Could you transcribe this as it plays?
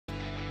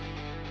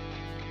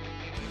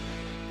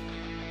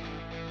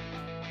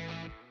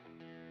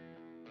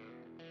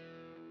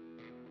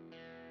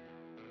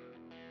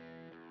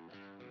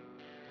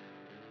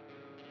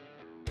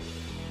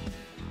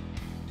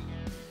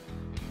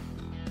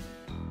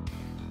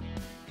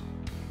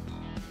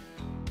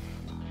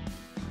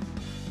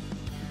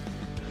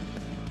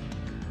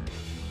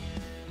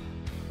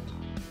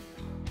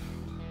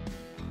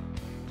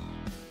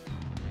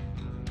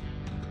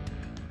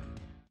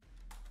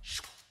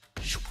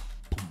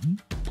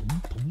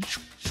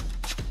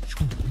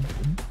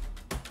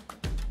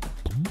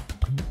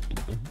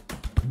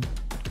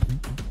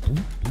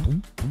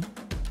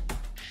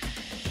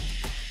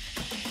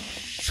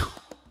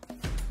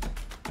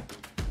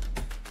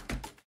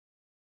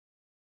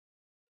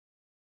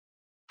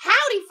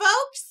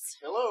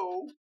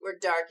Hello. We're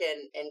dark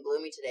and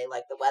gloomy today,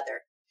 like the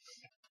weather.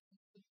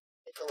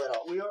 It's a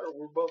little. We are.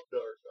 We're both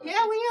dark.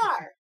 Yeah, we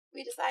are.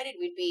 We decided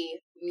we'd be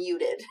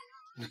muted,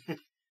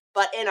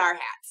 but in our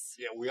hats.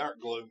 Yeah, we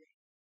aren't gloomy.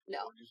 No.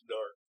 We're just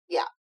dark.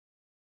 Yeah.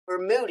 We're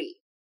moody.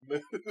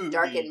 Moody.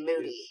 Dark and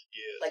moody.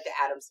 Yes. Like the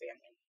Addams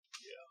Family.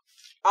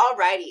 Yeah.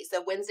 Alrighty.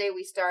 So Wednesday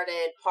we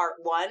started part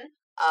 1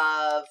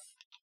 of,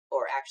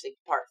 or actually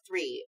part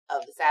 3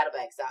 of the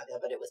Saddlebag Saga,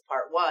 but it was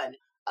part 1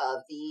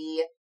 of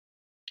the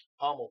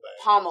Pommel bags.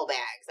 Pommel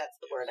bags. That's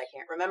the word I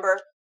can't remember.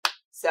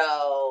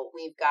 So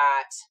we've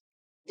got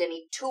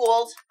Denny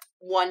tooled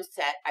one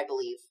set, I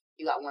believe.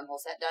 You got one whole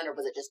set done, or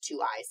was it just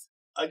 2 eyes?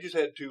 I just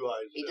had 2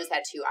 eyes. He just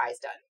had 2 eyes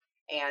done.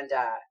 And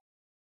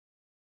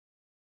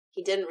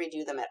he didn't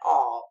redo them at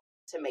all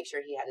to make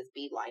sure he had his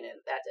bead line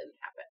in. That didn't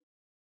happen.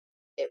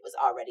 It was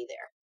already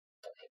there.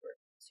 Okay, we're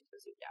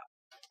super zoomed out.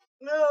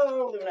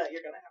 No, Luna,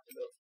 you're going to have to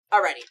move.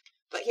 Alrighty.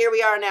 But here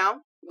we are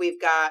now. We've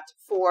got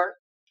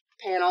 4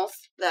 panels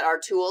that are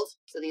tooled.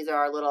 So these are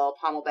our little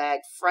pommel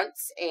bag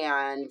fronts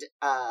and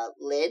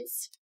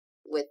lids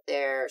with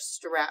their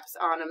straps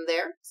on them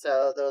there.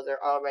 So those are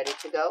all ready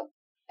to go.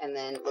 And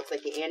then it looks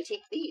like you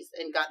antiqued these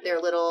and got their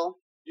little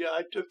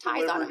I took the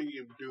ties on liberty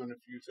of doing a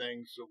few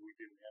things so we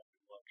didn't have to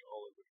watch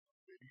all of it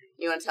on video.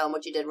 You want to tell them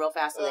what you did real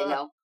fast so they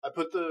know? I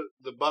put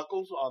the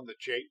buckles on the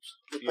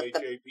chapes,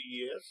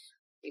 CHAPES.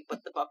 You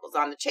put the buckles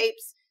on the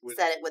chapes,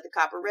 set it with the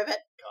copper rivet.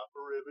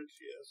 Copper rivets,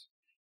 yes.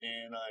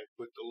 And I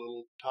put the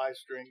little tie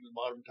strings, the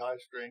bottom tie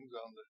strings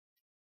on the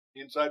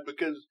inside,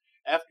 because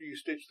after you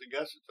stitch the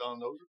gussets on,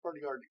 those are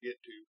pretty hard to get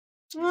to.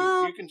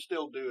 You can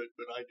still do it,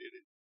 but I did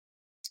it.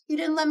 You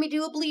didn't let me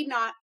do a bleed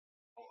knot.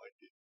 Oh, I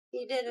did.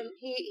 He didn't.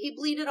 He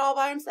bleeded all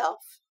by himself.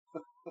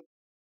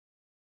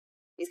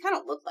 He's kind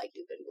of looked like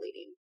you've been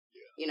bleeding.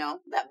 Yeah. You know,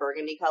 that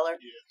burgundy color.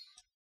 Yes.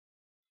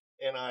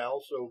 And I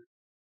also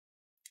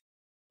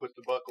put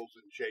the buckles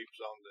and shapes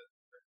on the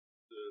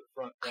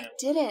front panel. I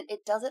didn't.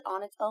 It does it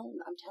on its own.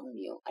 I'm telling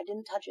you. I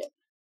didn't touch it.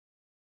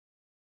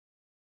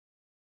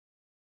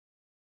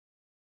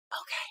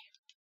 Okay.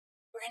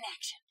 We're in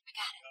action. I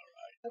got it. All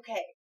right.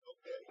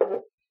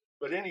 Okay.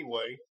 But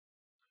anyway,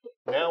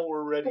 now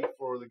we're ready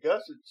for the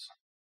gussets,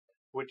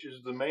 which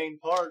is the main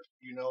part.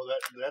 You know,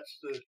 that's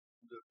the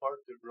part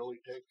that really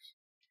takes.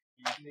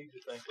 You need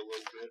to think a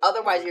little bit.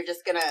 Otherwise,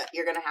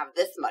 you're gonna have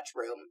this much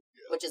room,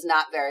 which is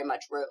not very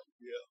much room.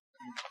 Yeah.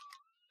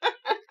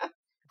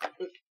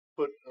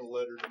 Put a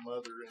letter to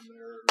mother in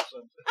there or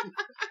something.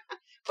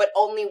 But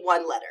only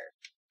one letter.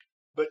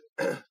 But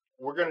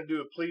we're going to do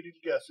a pleated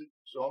gusset,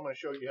 so I'm going to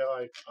show you how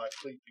I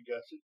pleat the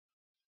gusset.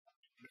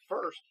 But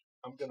first,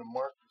 I'm going to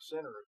mark the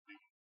center of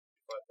these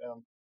if I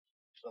found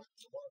something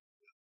to mark.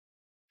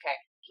 Okay.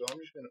 So I'm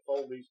just going to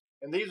fold these,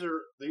 and these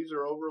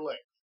are over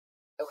length.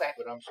 Okay.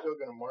 But I'm still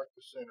going to mark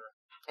the center.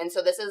 And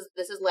so this is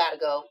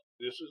latigo.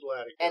 This is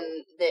latigo. And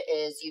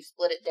you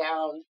split it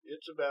down.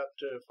 It's about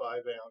 5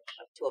 ounce.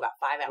 Up to about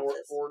 5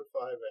 ounces. 4 to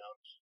 5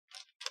 ounce.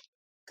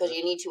 Because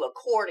you need to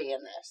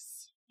accordion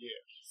this.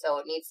 Yes.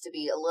 So it needs to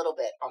be a little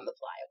bit on the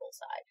pliable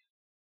side.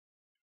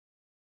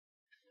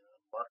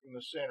 I'm marking the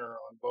center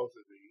on both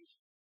of these,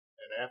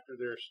 and after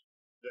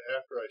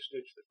I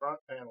stitch the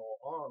front panel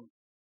on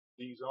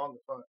these on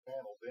the front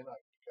panel, then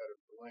I can cut them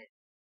to length.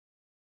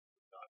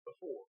 Not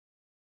before,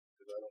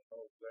 because I don't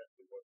know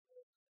exactly what it's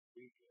going to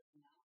be yet.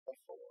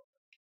 Before.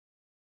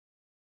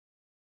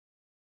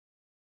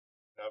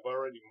 I've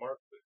already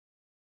marked the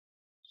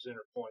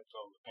center points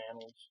on the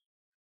panels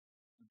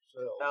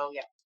themselves. Oh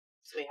yeah.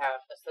 So we have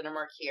a center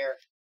mark here,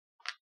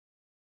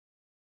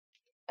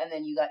 and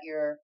then you got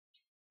your.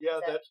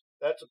 Yeah,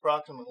 that's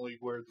approximately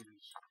where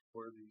these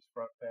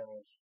front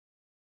panels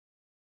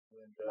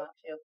end up.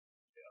 Too.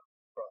 Yeah,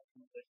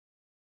 approximately.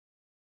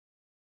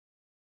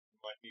 We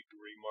might need to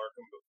remark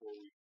them before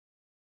we.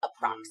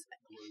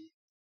 Approximately.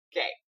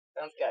 Okay,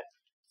 sounds good.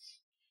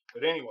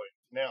 But anyway,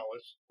 now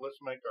let's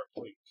make our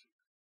pleats.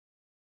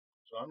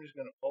 So I'm just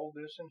going to fold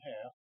this in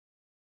half.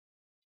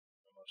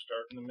 I'm going to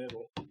start in the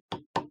middle.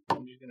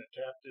 I'm just going to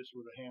tap this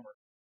with a hammer.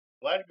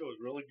 Latigo is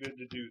really good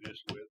to do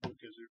this with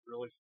because it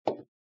really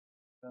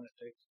kind of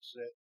takes it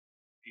set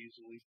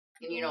easily.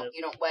 And you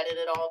don't wet it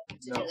at all to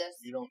do this?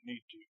 You don't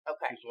need to.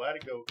 Okay. Because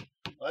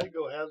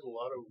Latigo has a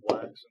lot of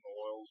wax and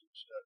oils and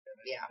stuff in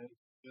it. Yeah. And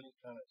it'll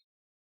kind of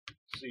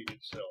seat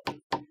itself.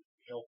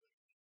 Help it.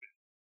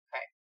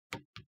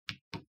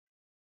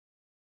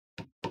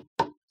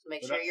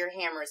 Make sure your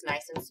hammer is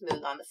nice and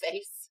smooth on the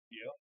face.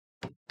 Yep.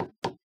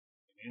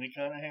 Any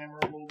kind of hammer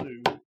will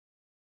do.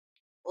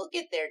 We'll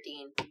get there,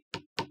 Dean.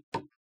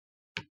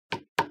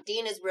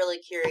 Dean is really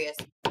curious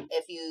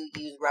if you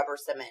use rubber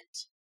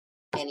cement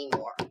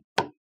anymore.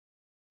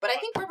 But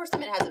I think rubber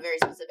cement has a very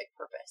specific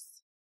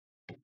purpose.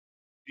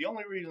 The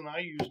only reason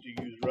I used to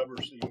use rubber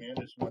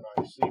cement is when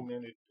I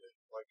cemented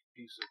like a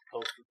piece of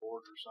poster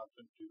board or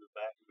something to the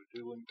back of a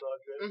tooling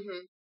project.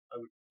 Mm-hmm. I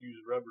would use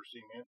rubber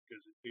cement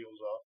because it peels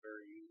off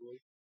very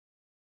easily.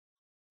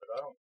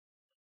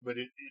 But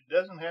it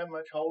doesn't have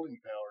much holding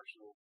power,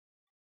 so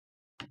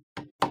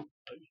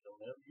I just don't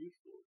have use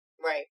for it.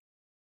 Right.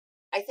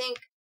 I think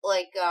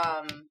like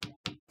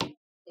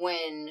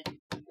when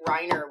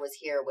Reiner was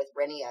here with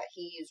Renia,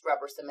 he used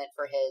rubber cement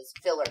for his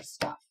filler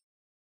stuff.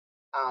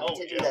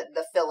 To do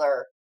the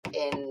filler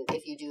in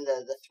if you do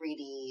the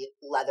 3D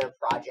leather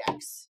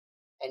projects,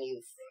 and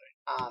you've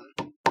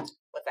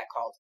what's that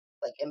called?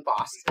 Like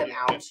embossed them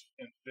out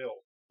and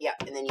fill. Yeah,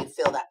 and then you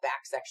fill that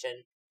back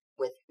section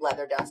with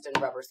leather dust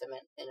and rubber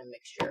cement in a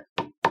mixture.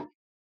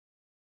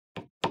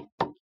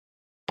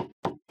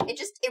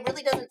 It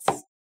really doesn't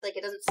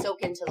it doesn't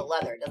soak into the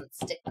leather. It doesn't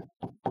stick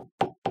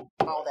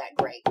all that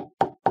great.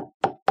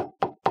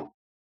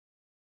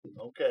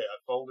 Okay, I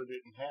folded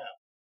it in half.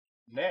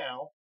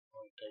 Now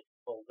I'm going to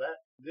fold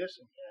this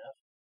in half,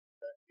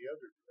 back the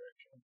other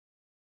direction.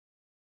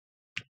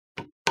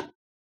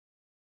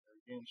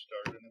 Again,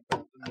 starting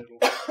about the middle,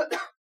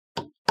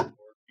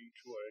 work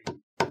each way.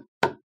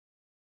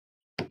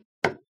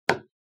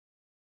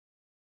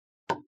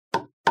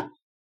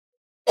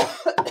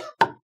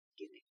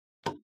 Excuse me.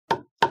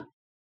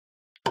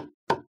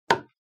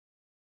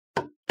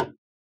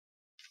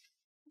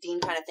 Dean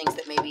kind of thinks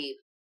that maybe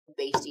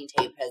basting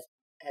tape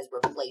has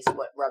replaced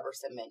what rubber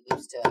cement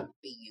used to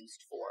be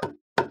used for.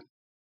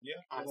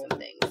 Yeah. On some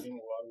things. In a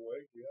lot of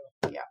ways, yeah.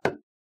 Yeah.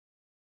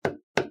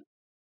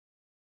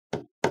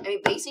 I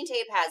mean, basting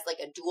tape has like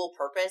a dual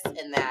purpose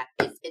in that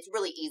it's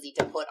really easy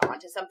to put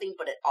onto something,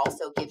 but it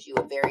also gives you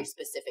a very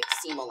specific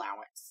seam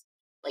allowance.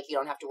 Like you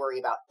don't have to worry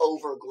about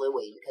over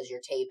gluing because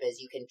your tape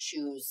you can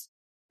choose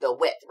the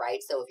width,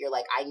 right? So if you're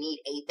like, I need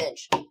 1/8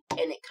 inch,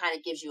 and it kind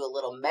of gives you a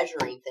little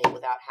measuring thing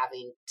without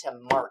having to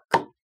mark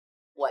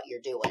what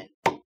you're doing,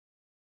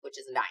 which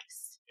is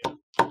nice. Yeah.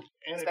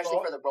 And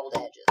especially for the rolled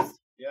edges.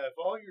 Yeah, if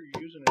all you're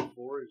using it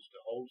for is to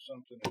hold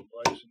something in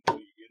place until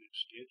you get it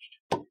stitched,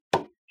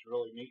 it's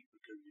really neat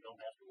because you don't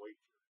have to wait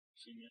for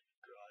cement to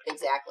dry.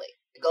 Exactly.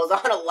 It goes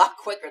on a lot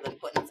quicker than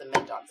putting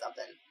cement on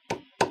something.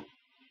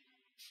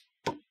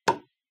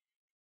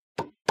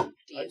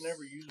 I've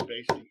never used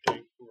basting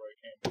tape before I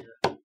came here.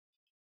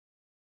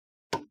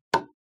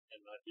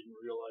 And I didn't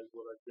realize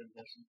what I'd been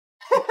missing.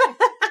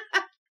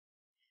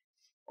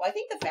 Well, I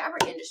think the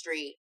fabric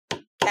industry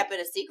kept it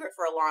a secret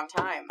for a long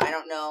time. I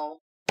don't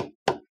know.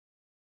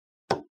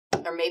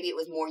 Or maybe it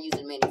was more used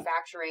in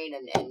manufacturing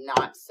and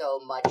not so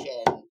much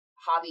in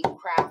hobby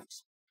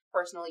craft,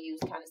 personal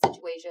use kind of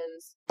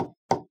situations.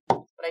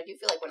 But I do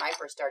feel like when I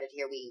first started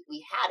here,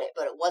 we had it,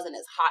 but it wasn't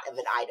as hot of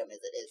an item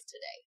as it is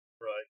today.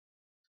 Right.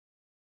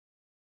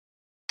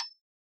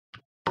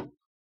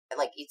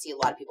 Like you'd see a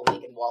lot of people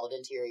making wallet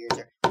interiors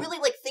or really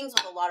like things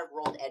with a lot of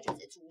rolled edges.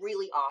 It's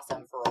really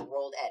awesome for a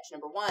rolled edge.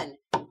 Number one,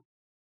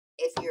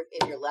 if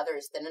your leather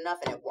is thin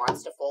enough and it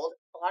wants to fold,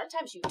 a lot of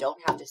times you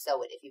don't have to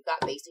sew it. If you've got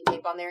basting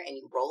tape on there and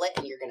you roll it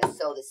and you're going to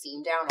sew the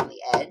seam down on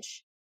the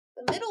edge,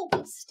 the middle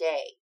will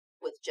stay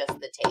with just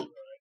the tape.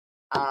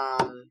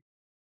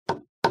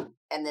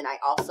 And then I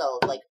also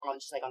like on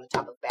the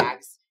top of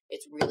bags,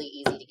 it's really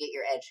easy to get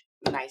your edge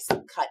nice,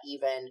 cut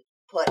even.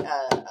 Put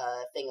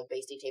a thing of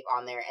basting tape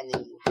on there, and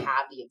then you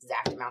have the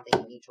exact amount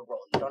that you need to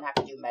roll. You don't have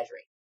to do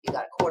measuring. You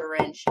got a 1/4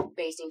 inch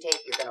basting tape,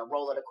 you're going to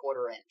roll it a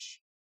 1/4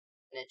 inch.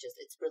 And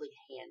it's really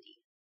handy.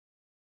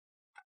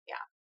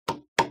 Yeah.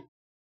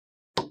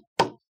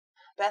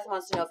 Beth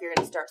wants to know if you're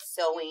going to start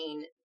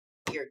sewing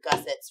your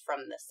gussets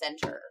from the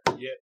center.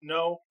 Yeah,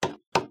 no.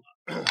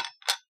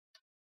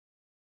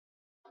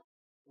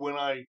 When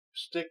I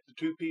stick the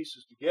two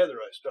pieces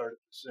together, I start at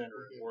the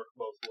center and work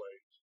both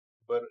ways.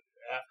 But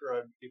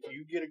if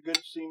you get a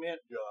good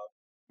cement job,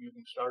 you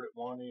can start at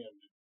one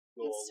end and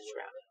go all the way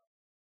around.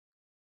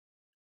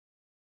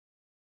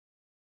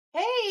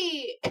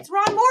 Hey, it's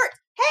Ron Mort.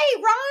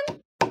 Hey,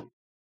 Ron.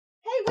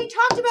 Hey, we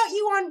talked about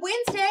you on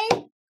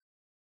Wednesday.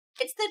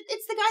 It's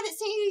the guy that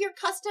sent you your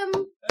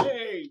custom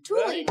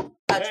tooling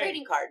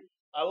trading card.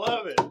 I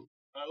love it.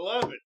 I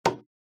love it.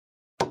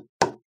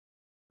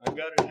 I've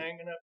got it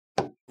hanging up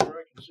where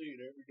I can see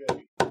it every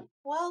day.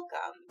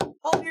 Welcome.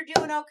 Hope you're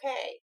doing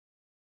okay.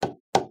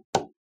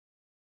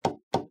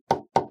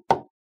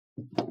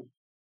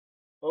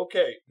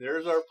 Okay,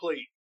 there's our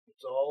pleat.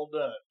 It's all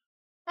done.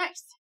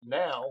 Nice.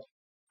 Now,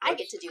 I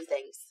get to do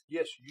things.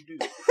 Yes, you do.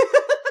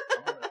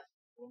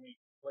 Let me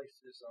place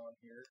this on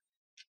here.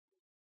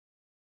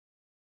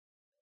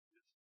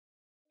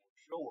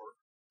 Sure.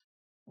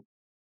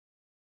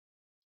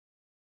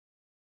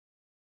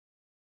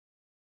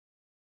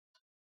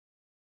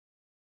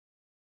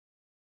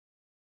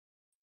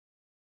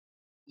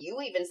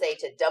 You even say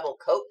to double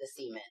coat the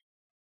cement.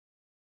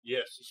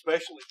 Yes,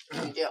 especially.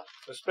 You do.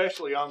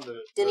 Especially on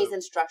the Denny's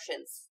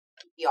instructions,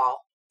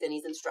 y'all.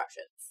 Denny's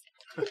instructions.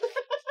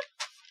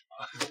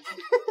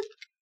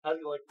 How do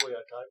you like the way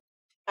I type?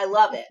 I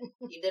love it.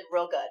 You did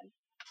real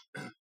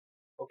good.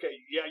 Okay,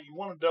 yeah, you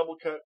want to double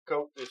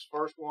coat this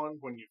first one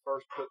when you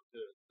first put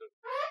the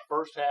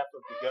first half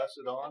of the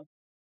gusset on,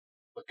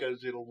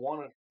 because it'll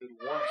want to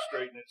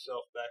straighten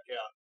itself back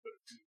out. But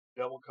if you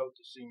double coat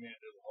the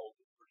cement, it'll hold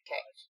it pretty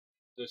nice.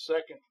 The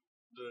second,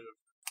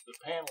 the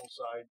panel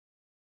side,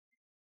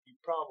 you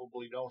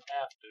probably don't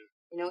have to.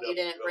 You know what you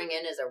didn't bring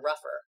in is a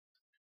rougher.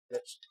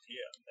 That's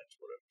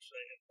what I'm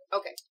saying.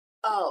 Okay.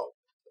 Oh,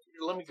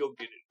 Here, let me go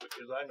get it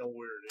because I know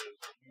where it is.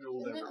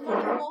 You'll Isn't it never on the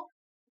find it. wall?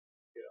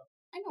 Yeah.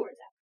 I know where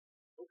it's at.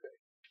 Okay.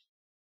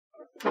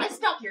 I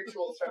stalk your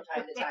tools from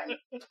time to time.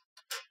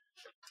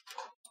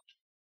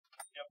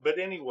 Yeah, but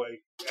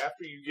anyway,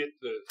 after you get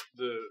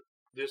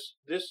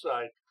this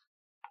side,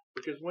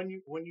 because when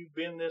you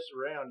bend this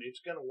around,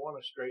 it's going to want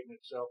to straighten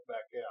itself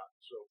back out.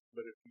 So,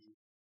 but if you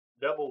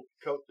double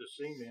coat the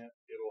cement,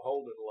 it'll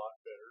hold it a lot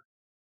better.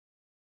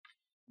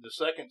 The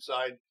second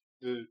side,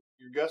 your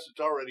gusset's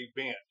already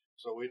bent,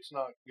 so it's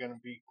not going to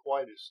be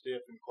quite as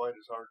stiff and quite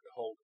as hard to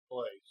hold in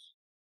place.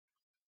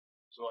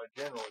 So I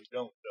generally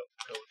don't double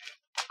coat it.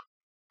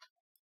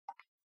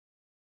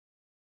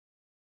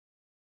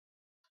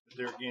 But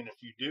there again,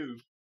 if you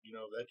do,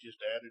 that's just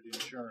added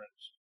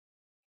insurance.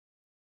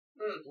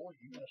 Boy,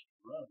 you must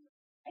have run.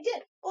 I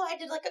did. Well, I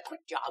did like a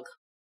quick jog.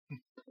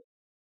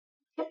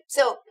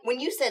 So when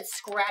you said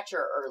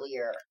scratcher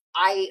earlier,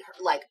 I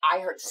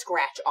heard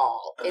scratch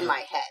all in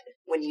my head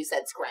when you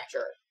said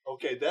scratcher.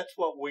 Okay, that's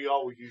what we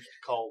always used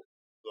to call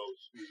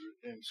those.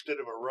 Instead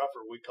of a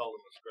rougher, we call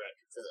them a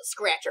scratcher. So it's a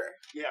scratcher.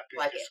 Yeah,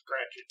 Like just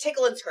scratch it.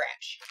 Tickle and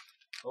scratch.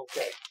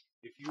 Okay.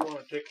 If you want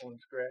to tickle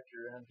and scratch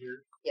around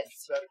here, yes,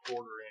 it's about 1/4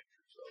 inch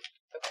or so.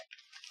 Okay.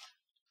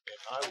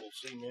 And I will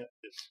cement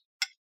this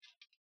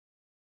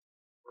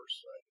first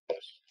side of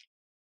this.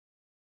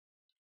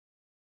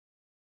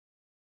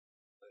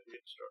 Let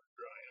it start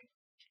drying.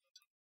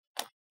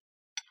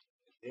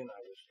 And then I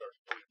will start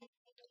doing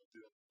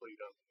the pleat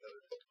on the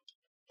other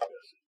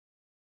gusset.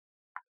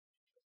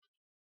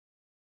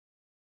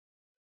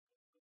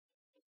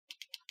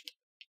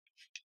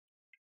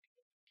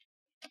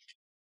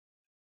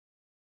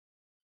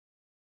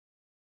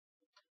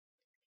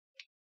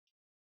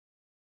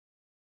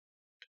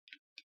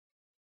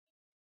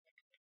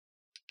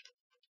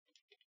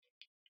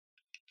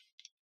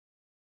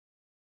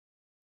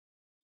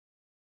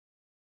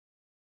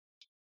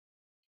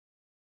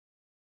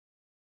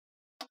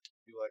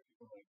 You like it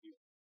when I give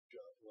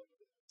John one of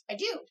them? I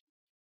do.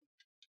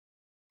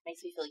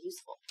 Makes me feel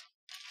useful.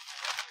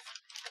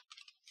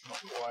 My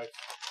wife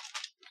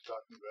was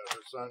talking about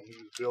her son. He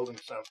was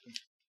building something.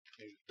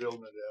 He was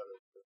building it out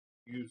of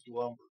used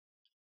lumber.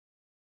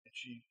 And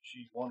she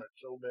wanted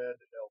so bad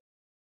to help him.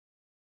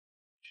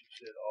 She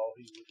said all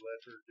he would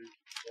let her do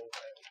was go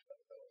mad.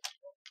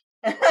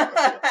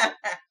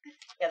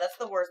 Yeah, that's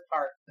the worst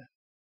part.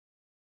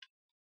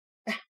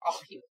 All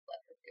he would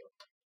let her do.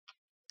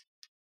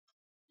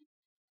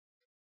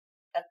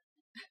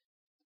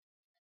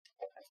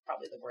 That's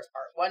probably the worst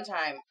part. One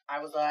time, I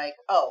was like,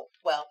 oh,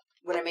 well,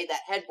 when I made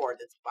that headboard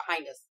that's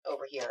behind us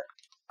over here,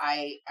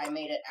 I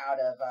made it out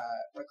of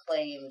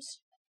reclaimed,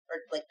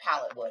 or like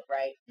pallet wood,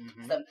 right?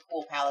 Mm-hmm. Some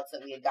cool pallets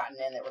that we had gotten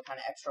in that were kind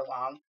of extra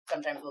long.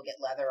 Sometimes we'll get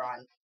leather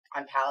on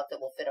pallets that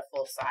will fit a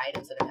full side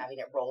instead of having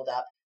it rolled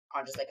up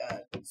on just like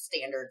a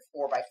standard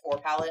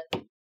 4x4 pallet.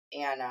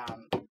 And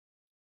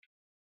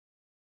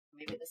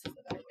maybe this is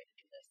the better way to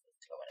do this.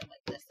 Let's go in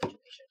like this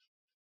situation.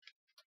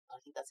 I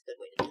think that's a good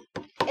way to do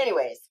it.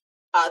 Anyways,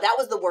 that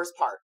was the worst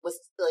part, was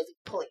like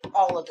pulling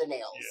all of the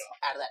nails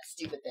out of that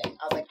stupid thing.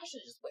 I was like, I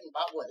should have just went and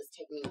bought wood. It's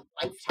taking me a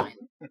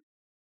lifetime.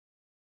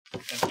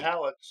 And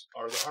pallets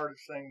are the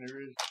hardest thing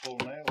there is to pull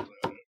nails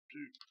out of,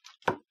 too.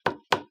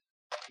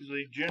 Because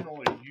they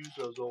generally use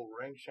those old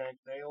ring shank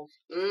nails.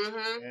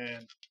 Mm-hmm.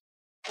 And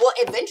well,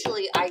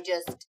 eventually,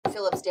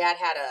 Philip's dad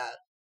had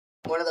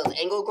one of those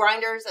angle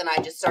grinders, and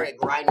I just started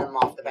grinding them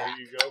off the back.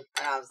 There you go.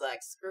 And I was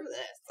like, screw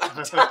this. I'm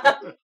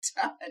done.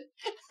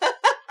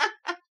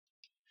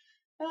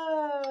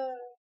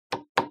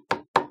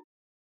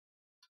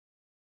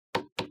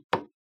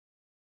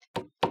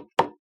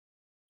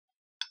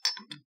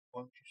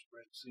 Why don't you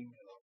spread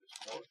cement on this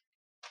more?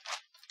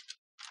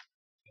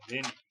 And then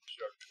you can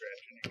start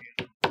scratching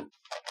again.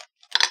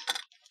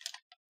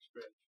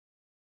 Scratch.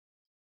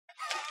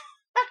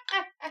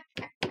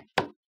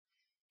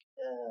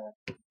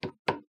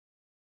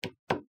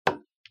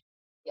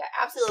 Yeah,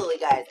 absolutely,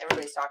 guys.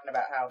 Everybody's talking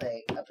about how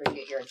they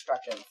appreciate your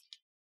instructions.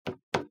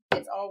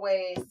 It's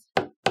always,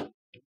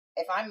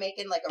 if I'm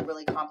making like a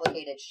really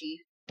complicated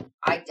sheath,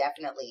 I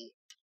definitely,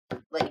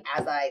 like,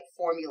 as I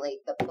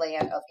formulate the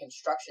plan of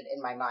construction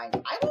in my mind,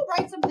 I will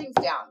write some things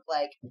down.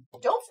 Like,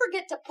 don't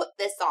forget to put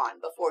this on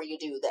before you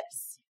do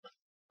this.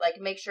 Like,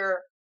 make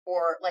sure,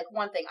 or like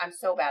one thing, I'm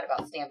so bad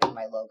about stamping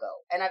my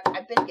logo, and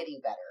I've been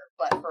getting better,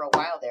 but for a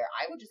while there,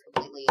 I would just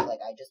completely,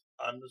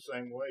 I'm the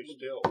same way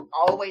still.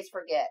 Always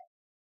forget.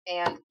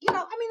 And, I mean,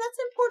 that's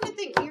an important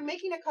thing. When you're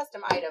making a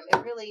custom item,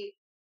 it really,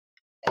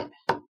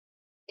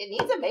 it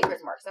needs a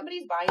maker's mark.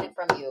 Somebody's buying it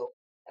from you.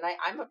 And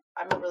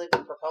I'm a really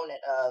big proponent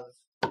of,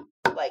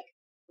 like,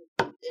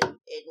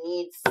 it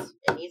needs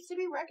to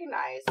be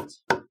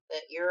recognized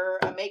that you're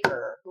a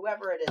maker.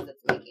 Whoever it is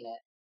that's making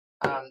it,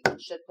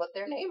 should put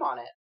their name on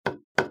it.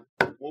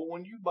 Well,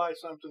 when you buy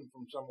something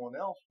from someone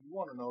else, you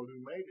want to know who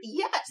made it.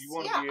 Yes. You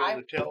want to be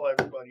able to tell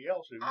everybody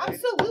else who made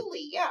it.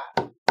 Absolutely, yeah.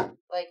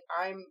 Like,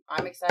 I'm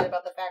excited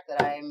about the fact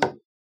that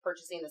I'm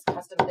purchasing this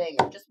custom thing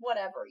or just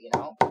whatever,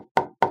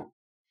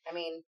 I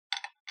mean,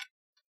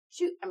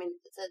 shoot, I mean,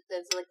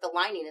 it's like the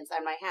lining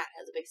inside my hat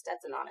has a big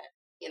Stetson on it,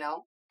 you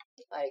know?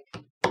 Like,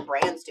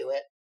 brands do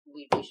it.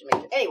 We should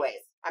make it.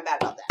 Anyways, I'm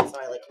bad about that. So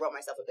I like wrote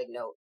myself a big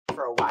note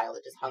for a while.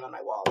 It just hung on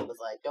my wall. It was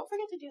like, don't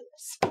forget to do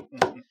this.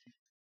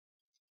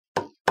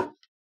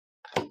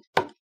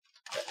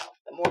 But no,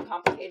 the more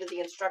complicated the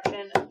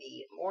instruction,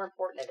 the more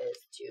important it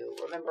is to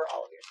remember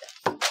all of your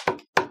steps.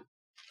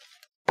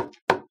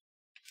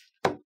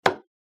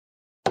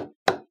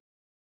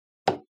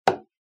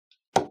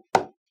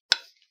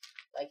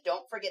 Like,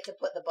 don't forget to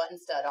put the button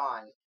stud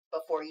on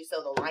before you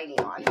sew the lining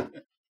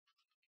on.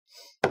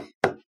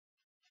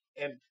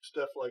 And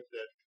stuff like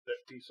that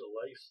piece of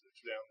lace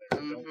that's down there.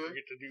 Don't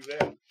forget to do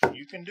that.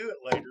 You can do it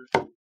later,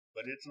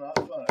 but it's not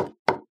fun.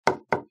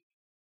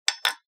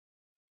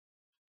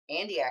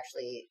 Andy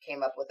actually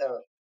came up with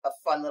a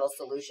fun little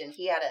solution.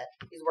 He's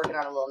working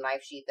on a little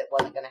knife sheath that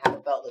wasn't going to have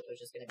a belt loop. It was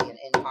just going to be an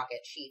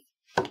in-pocket sheath.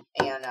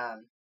 And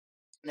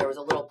there was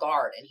a little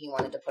guard, and he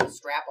wanted to put a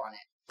strap on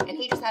it. And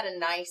he just had a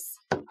nice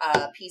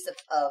piece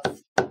of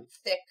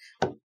thick,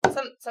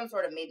 some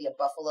sort of maybe a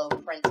buffalo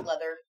print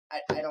leather.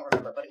 I don't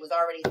remember, but it was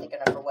already thick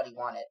enough for what he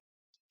wanted.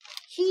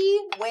 He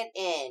went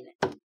in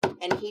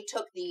and he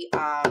took the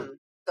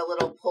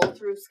little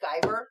pull-through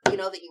skiver, you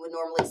know, that you would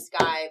normally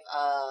skive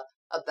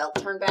a belt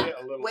turn back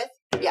with.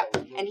 Yeah.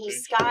 And he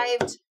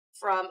skived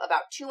from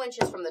about 2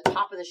 inches from the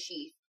top of the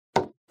sheath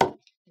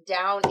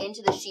down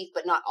into the sheath,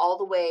 but not all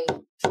the way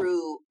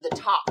through the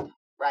top,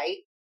 right?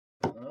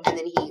 And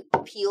then he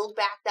peeled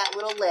back that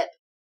little lip,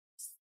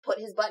 put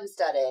his button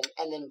stud in,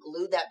 and then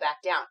glued that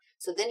back down.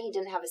 So then he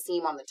didn't have a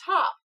seam on the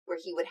top where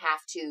he would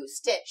have to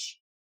stitch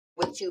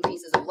with 2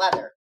 pieces of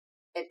leather,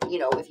 and, you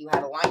know, if you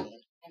had a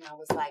lining. And I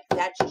was like,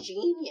 that's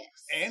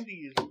genius.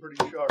 Andy is pretty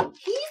sharp.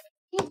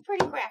 He's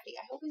pretty crafty.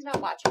 I hope he's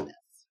not watching this.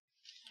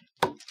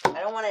 I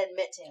don't want to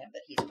admit to him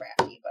that he's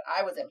crafty, but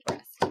I was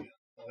impressed. Yeah,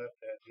 I'll have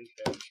to have his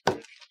head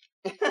stretched.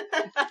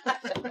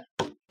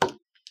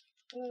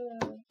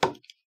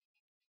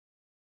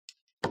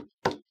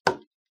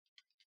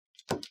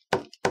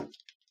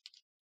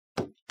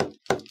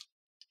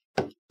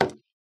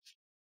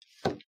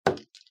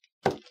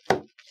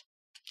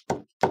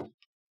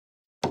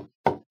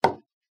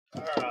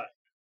 Alright.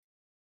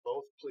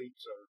 Both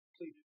pleats are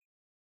pleated.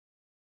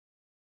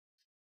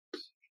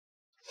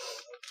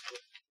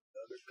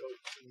 Another coat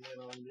of cement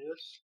on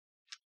this.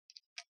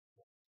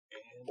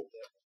 And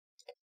that.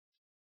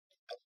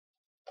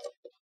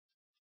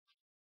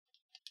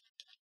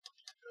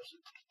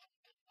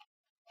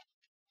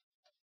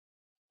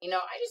 You know,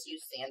 I just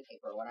use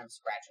sandpaper when I'm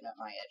scratching up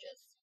my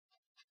edges.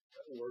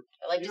 That'll work.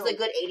 I like just a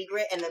good 80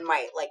 grit and then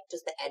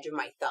just the edge of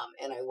my thumb,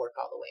 and I work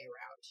all the way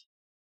around.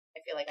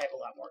 I feel like I have a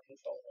lot more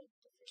control in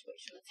the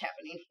situation that's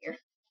happening here.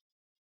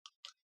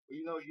 Well,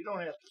 you know, you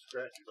don't have to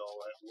scratch it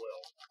all that well.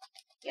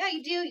 Yeah,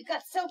 you do. You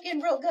got to soak in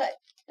real good.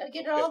 Got to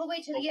get it all the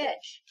way to the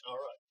edge. All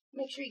right.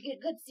 Make sure you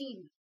get a good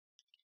seam.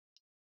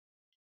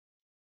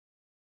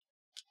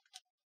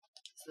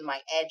 This is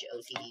my edge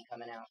OCD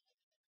coming out.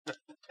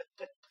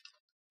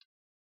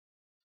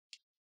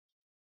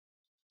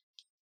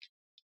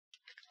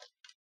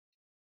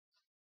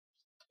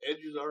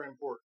 Edges are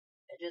important.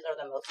 Edges are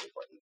the most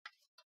important.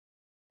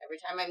 Every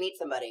time I meet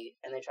somebody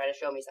and they try to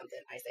show me something,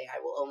 I say, I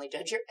will only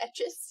judge your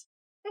edges.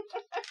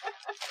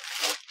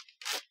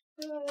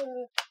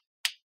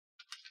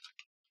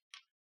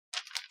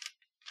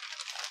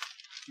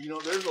 You know,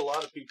 there's a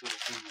lot of people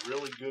that do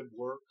really good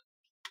work,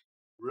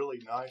 really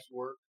nice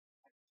work,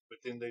 but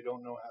then they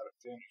don't know how to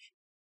finish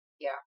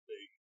it. Yeah.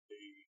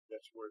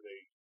 That's where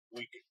they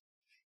weaken.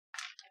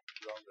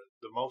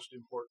 The most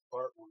important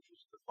part, which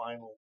is the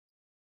final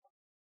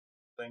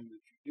thing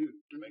that you do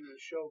to make the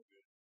show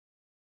good.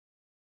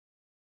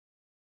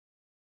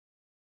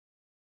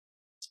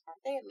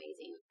 Aren't they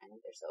amazing? I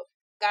think they're so...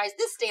 Guys,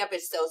 this stamp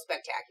is so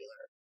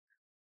spectacular.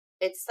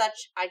 It's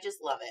such... I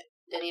just love it.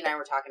 Denny and I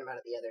were talking about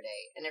it the other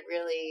day, and it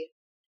really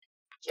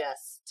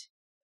just...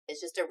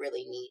 It's just a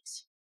really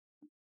neat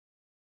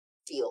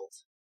field.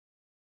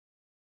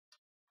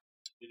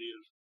 It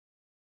is.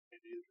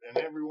 It is. And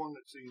everyone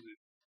that sees it,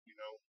 you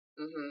know,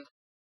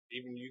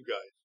 even you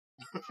guys.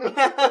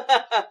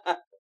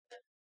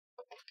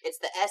 It's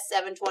the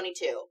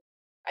S722.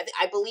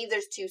 I believe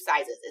there's 2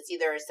 sizes. It's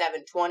either a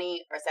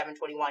 720 or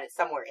 721. It's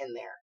somewhere in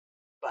there.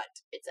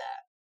 But it's a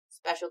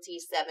specialty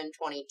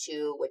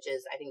 722, which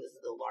is, I think this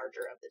is the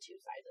larger of the 2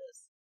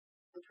 sizes.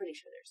 I'm pretty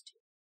sure there's 2.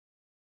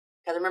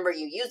 Because I remember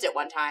you used it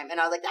one time, and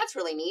I was like, that's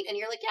really neat. And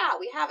you're like, yeah,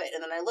 we have it.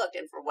 And then I looked,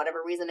 and for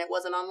whatever reason, it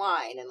wasn't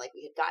online. And, like,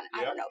 we had gotten,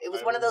 I don't know. It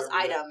was one of those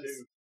items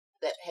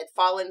that had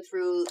fallen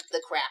through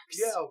the cracks.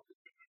 Yeah.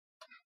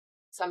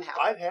 Somehow.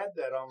 I've had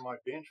that on my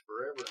bench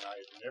forever, and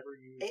I had never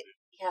used it.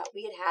 Yeah,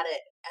 we had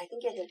it. I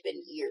think it had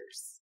been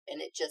years.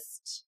 And it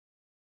just,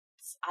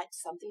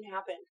 something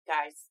happened,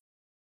 guys.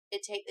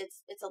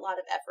 It's a lot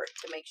of effort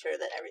to make sure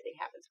that everything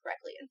happens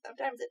correctly. And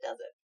sometimes it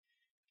doesn't.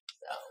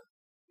 So,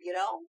 you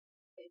know,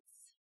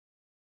 it's.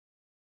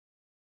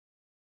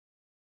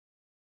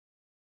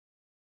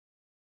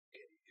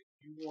 If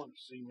you want to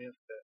cement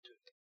that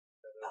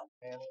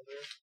panel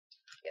there,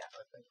 Yeah.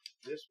 I think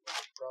this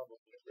one's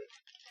probably ready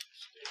to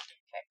stick.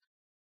 Okay.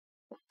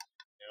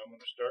 Now I'm going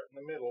to start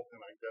in the middle,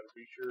 and I've got to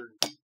be sure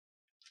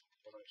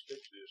when I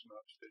stitch this,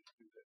 not stitch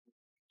through that.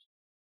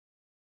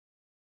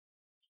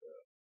 So,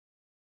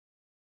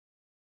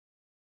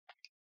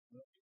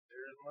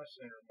 there's my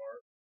center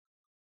mark.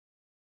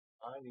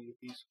 I need a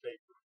piece of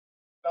paper.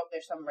 Oh,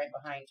 there's some right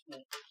behind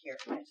me here,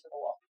 next to the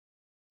wall.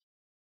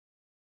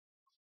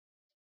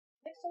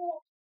 Next to the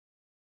wall.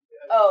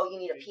 Yeah, oh, you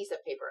need a piece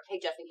of paper.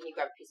 Hey, Justin, can you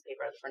grab a piece of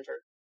paper out of the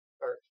printer?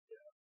 Or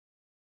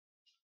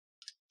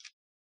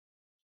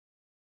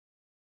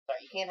sorry,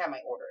 you can't have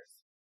my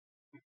orders.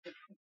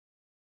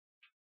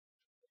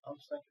 I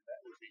was thinking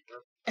that would be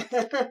perfect.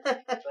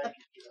 Thank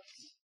you,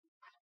 Justin.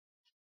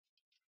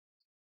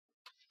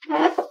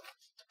 I'm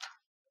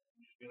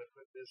just going to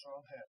put this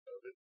on half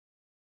of it.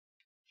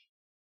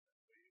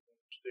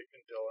 Stick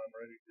until I'm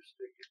ready to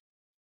stick it.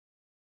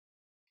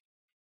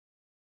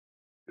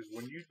 Because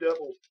when you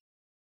double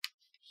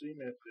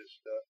cement this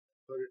stuff,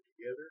 put it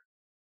together,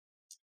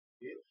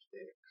 it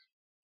sticks.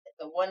 It's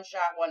a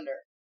one-shot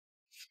wonder.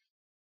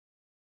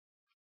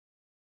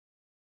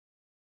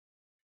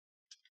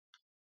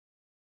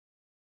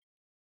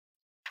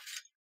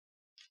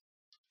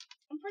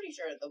 I'm pretty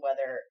sure the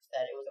weather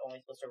said it was only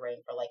supposed to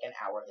rain for like an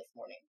hour this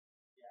morning.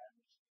 Yeah.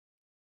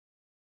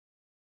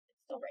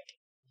 It's still raining.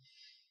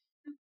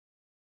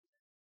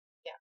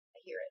 Yeah,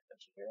 I hear it.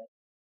 Don't you hear it?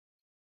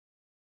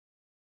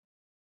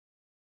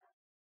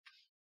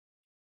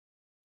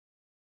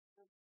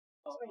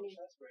 Oh, it's raining.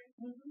 That's raining.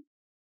 Mm-hmm.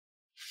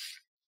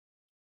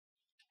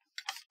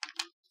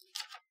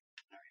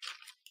 Alright.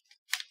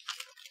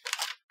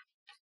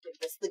 Give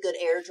this the good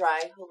air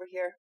dry over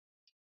here.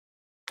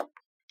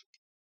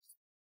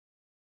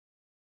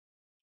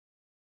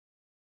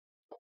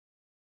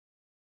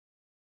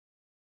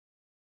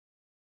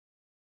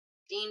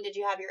 Dean, did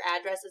you have your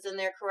addresses in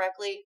there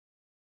correctly?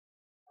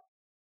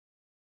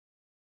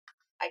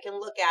 I can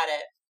look at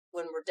it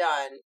when we're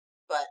done,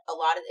 but a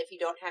lot of, if you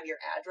don't have your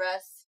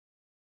address,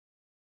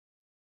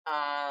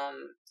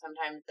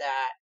 sometimes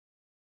that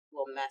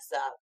will mess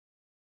up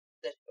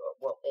the,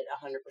 well, it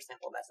 100%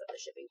 will mess up the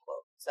shipping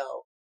quote.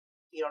 So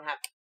if you don't have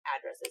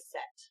addresses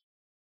set.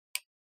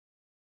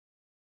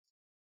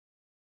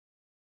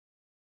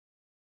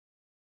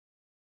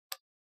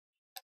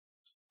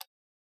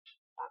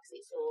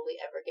 Foxy, so will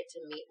we ever get to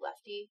meet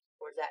Lefty?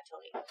 Or is that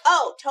Tony?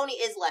 Oh, Tony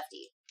is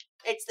Lefty.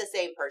 It's the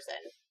same person.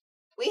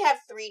 We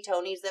have 3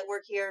 Tonys that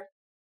work here.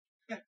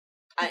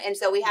 And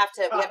so we have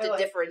to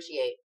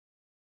differentiate.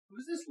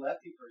 Who's this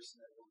Lefty person?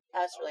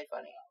 That's really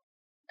funny.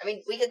 I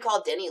mean, we could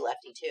call Denny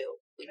Lefty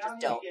too. We just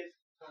don't.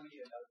 Tony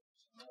another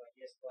person, I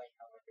guess, like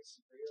how like a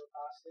superhero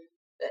costume.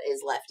 That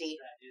is Lefty.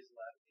 That is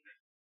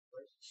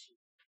Lefty.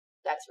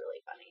 That's really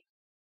funny.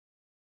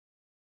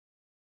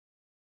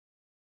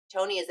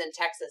 Tony is in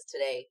Texas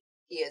today.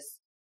 He is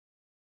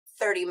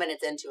 30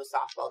 minutes into a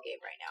softball game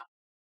right now.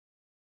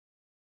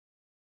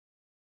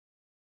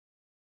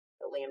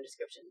 The Lamb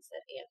description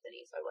said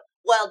Anthony, so I went.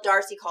 Well,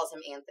 Darcy calls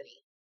him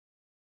Anthony,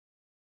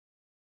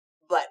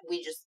 but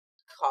we just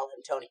call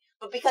him Tony.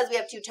 But because we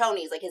have 2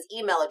 Tonys, like his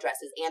email address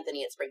is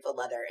Anthony at Springfield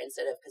Leather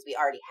instead of, because we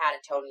already had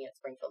a Tony at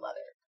Springfield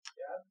Leather.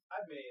 Yeah,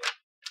 I made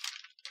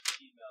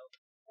email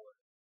before.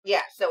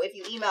 Yeah, so if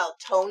you email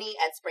Tony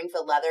at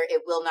Springfield Leather,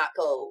 it will not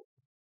go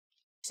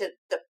to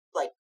the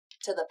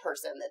to the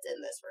person that's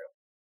in this room.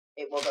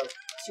 It will go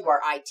to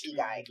our IT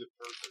guy.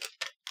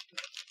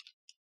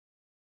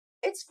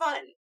 It's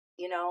fun,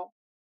 you know.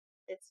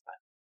 It's fun.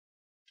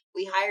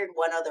 We hired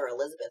one other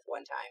Elizabeth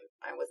one time.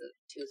 I wasn't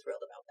too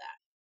thrilled about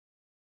that.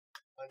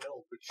 I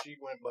know, but she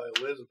went by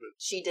Elizabeth.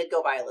 She did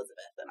go by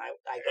Elizabeth, and I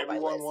go by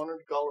Liz. Everyone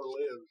wanted to call her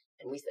Liz.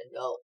 And we said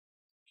no.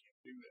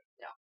 Can't do that.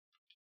 No.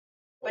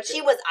 But okay.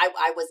 she was,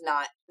 I was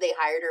not, they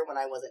hired her when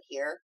I wasn't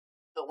here.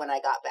 But when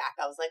I got back,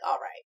 I was like, all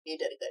right, you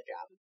did a good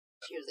job.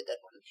 She was a good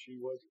one. She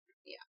was a good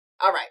one. Yeah.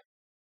 All right.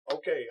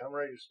 Okay, I'm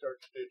ready to start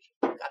stitching.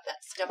 Got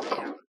that stuff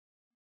down.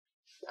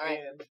 All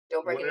right. And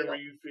don't break it. Whenever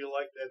you feel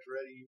like that's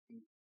ready, you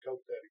can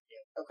coat that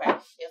again.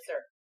 Okay. Yes,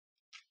 sir.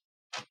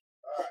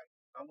 All right.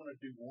 I'm going to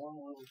do one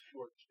little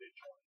short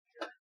stitch on it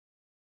here.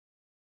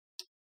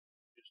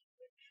 Just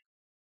to make sure.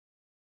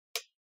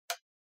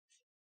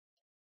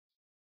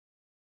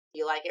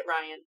 You like it,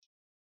 Ryan?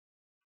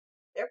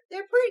 They're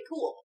pretty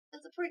cool.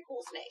 It's a pretty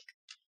cool snake.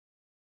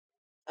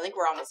 I think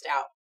we're almost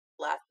out.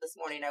 This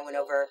morning I went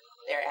over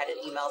there, I had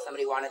an email,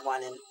 somebody wanted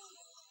one, and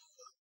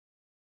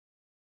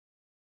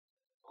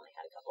only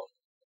had a couple.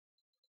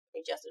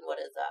 Hey Justin, what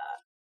is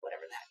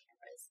whatever that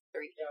camera is?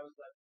 3. Yeah, I was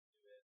like,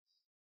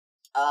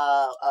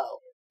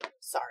 oh,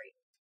 sorry.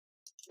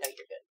 No,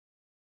 you're good.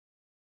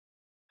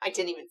 I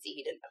didn't even see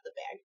he didn't have the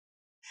bag.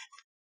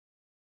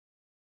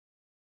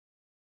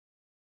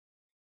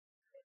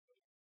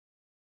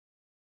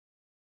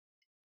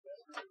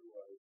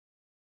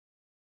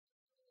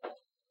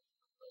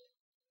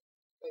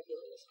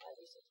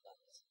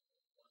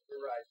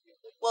 you're right.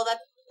 Well,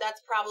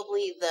 that's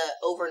probably the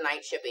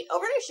overnight shipping.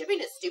 Overnight shipping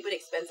is stupid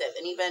expensive,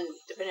 and even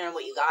depending on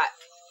what you got,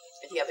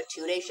 if you have a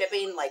 2-day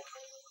shipping, like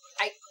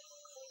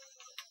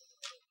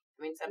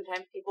I mean,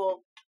 sometimes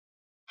people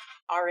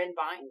are in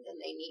bind and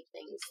they need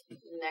things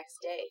next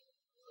day.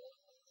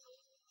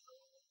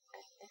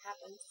 It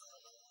happens.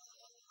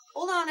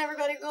 Hold on,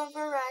 everybody, we're going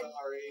for a ride.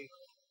 Sorry.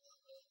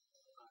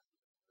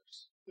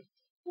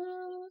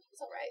 It's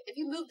all right. If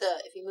you move the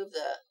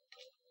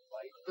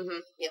Light.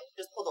 Yep.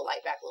 Just pull the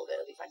light back a little bit.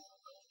 It'll be fine.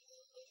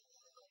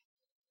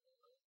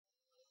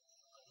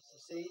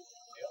 See?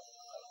 Yep.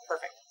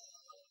 Perfect.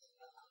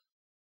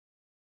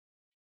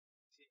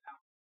 See now?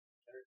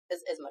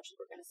 As much as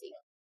we're gonna see.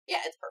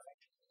 Yeah, it's perfect.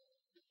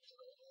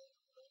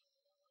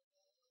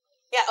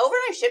 Yeah,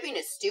 overnight shipping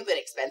is stupid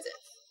expensive.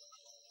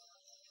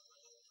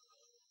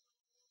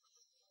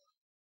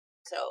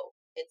 So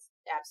it's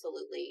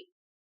absolutely.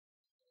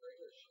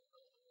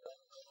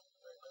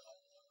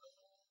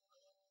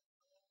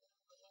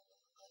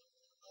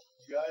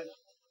 You guys,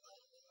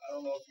 I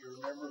don't know if you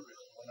remember, but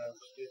when I was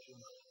stitching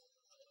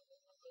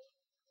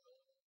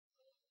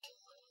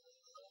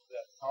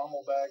that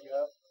pommel bag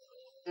up,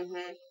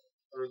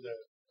 or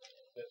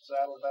that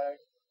saddle bag,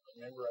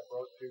 remember I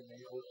broke 2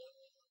 needles?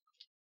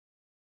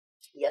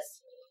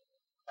 Yes.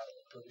 I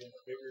put in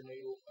a bigger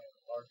needle and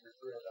a larger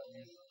thread. I'm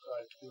using a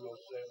size 207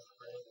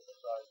 thread and a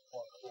size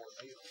 24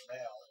 needle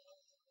now.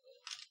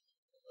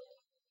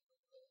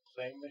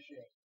 Same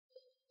machine.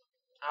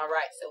 All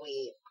right, so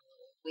we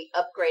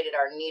upgraded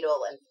our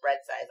needle and thread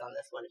size on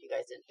this one. If you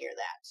guys didn't hear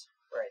that,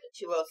 we're at a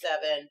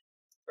 207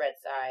 thread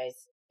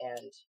size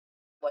and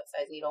what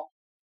size needle?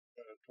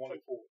 24.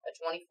 A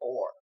 24.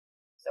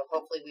 So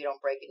hopefully we don't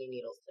break any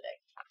needles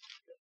today.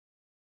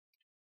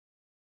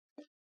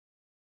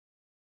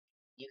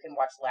 You can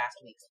watch last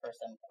week's for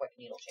some quick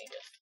needle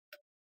changes.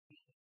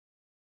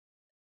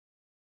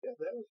 Yeah,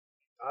 that was,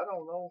 I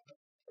don't know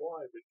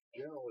why, but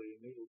generally a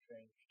needle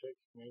change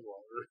takes me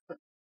longer.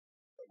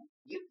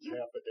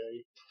 Half a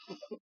day.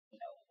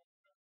 No.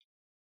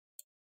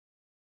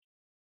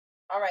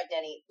 All right,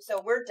 Denny. So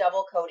we're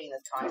double coating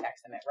this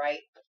contact cement,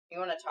 right? You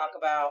want to talk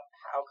about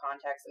how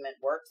contact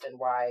cement works and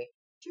why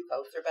 2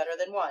 coats are better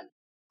than 1?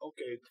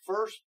 Okay, the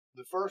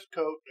first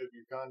coat of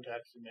your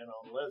contact cement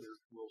on leather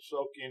will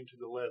soak into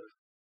the leather,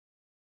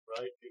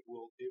 right? It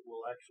will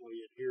actually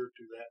adhere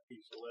to that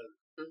piece of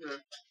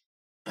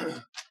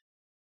leather.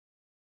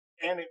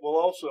 And it will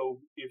also,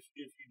 if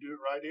you do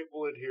it right, it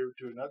will adhere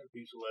to another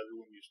piece of leather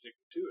when you stick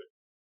it to it.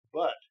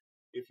 But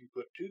if you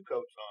put 2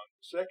 coats on,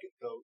 the second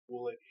coat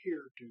will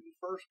adhere to the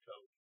first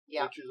coat,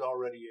 which is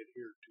already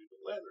adhered to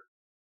the leather.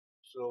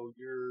 So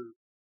you're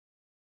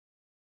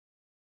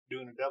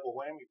doing a double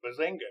whammy.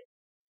 Bazinga.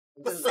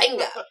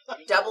 Bazinga!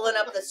 Doubling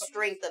up the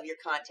strength of your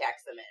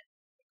contact cement.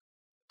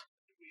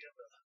 Do we have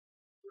a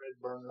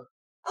red burner?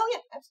 Oh,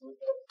 yeah, absolutely.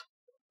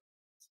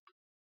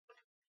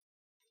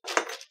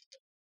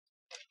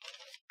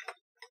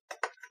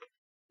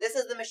 This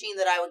is the machine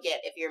that I would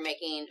get if you're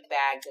making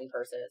bags and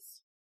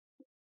purses.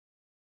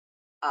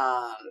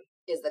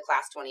 Is the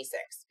Class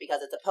 26,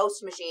 because it's a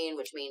post machine,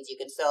 which means you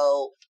can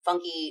sew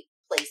funky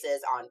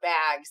places on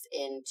bags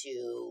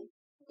into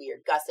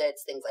weird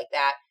gussets, things like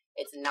that.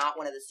 It's not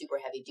one of the super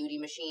heavy duty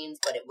machines,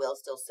 but it will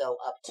still sew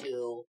up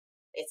to,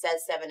 it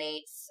says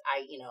 7/8,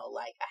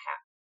 like a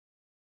half,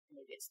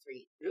 maybe it's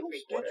 3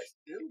 quarters.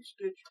 It'll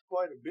stitch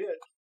quite a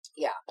bit.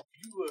 Yeah.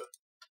 You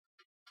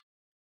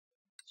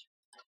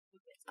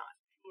It's not.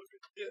 look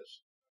at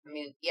this. I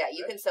mean, yeah,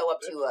 you can sew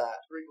up to 3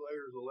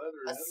 layers of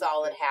leather. a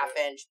solid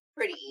half-inch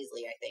pretty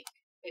easily, I think.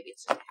 Maybe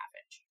it's just a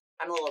half-inch.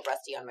 I'm a little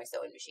rusty on my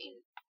sewing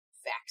machine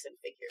facts and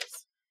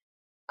figures.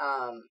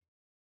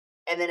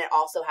 And then it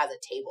also has a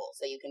table,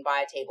 so you can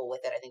buy a table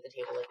with it. I think the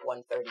table is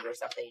 $130 or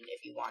something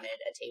if you wanted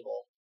a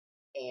table.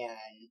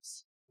 And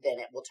then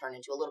it will turn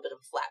into a little bit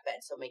of a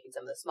flatbed, so making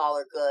some of the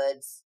smaller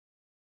goods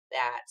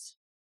that,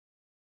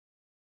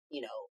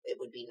 it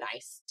would be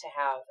nice to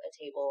have a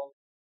table,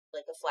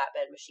 like a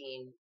flatbed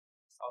machine.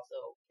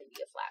 Also can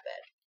be a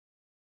flatbed.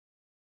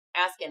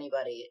 Ask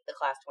anybody. The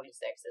Class 26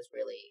 is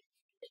really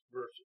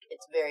versatile.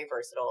 It's very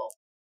versatile.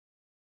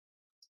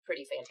 It's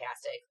pretty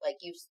fantastic. Like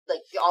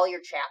all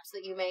your chaps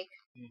that you make,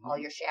 all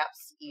your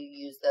chaps, you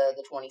use the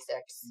 26.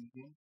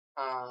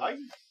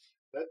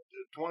 That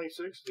 26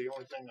 is the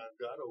only thing I've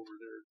got over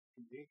there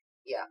to me.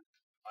 Yeah.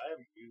 I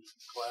haven't used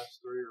Class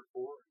 3 or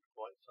 4 in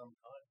quite some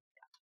time.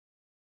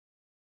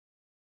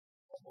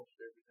 Almost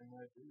everything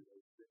I do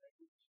has been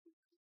able to stick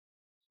to.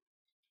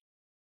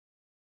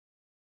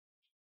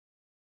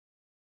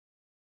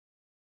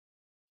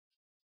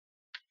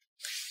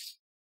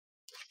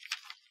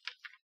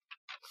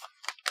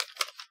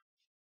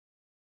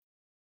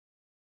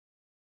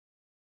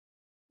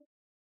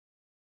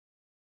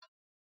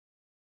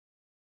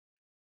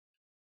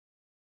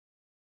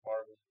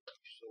 Marvin,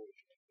 so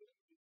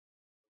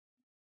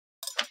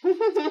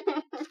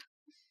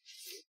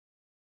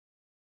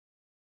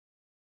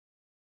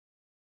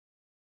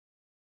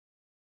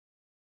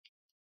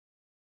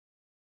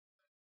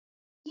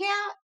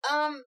Yeah,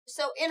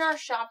 so in our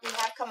shop, we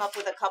have come up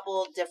with a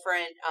couple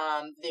different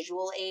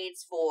visual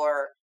aids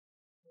for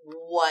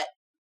what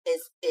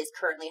is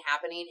currently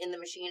happening in the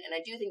machine, and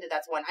I do think that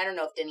that's one. I don't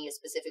know if Denny is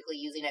specifically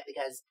using it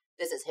because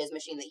this is his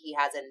machine that he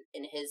has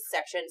in his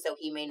section, so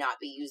he may not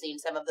be using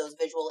some of those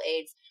visual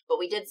aids. But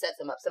we did set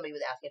them up. Somebody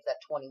was asking if that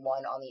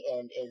 21 on the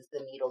end is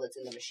the needle that's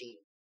in the machine.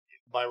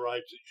 By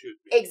rights, it should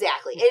be.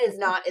 Exactly. It is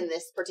not in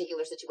this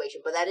particular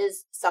situation, but that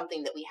is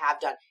something that we have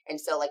done. And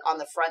so, like,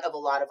 on the front of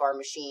a lot of our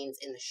machines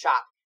in the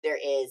shop,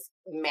 there is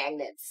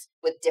magnets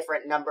with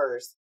different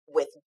numbers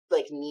with,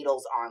 like,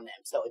 needles on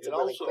them. So it's a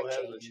really quick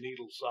change. It also has a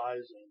needle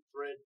size and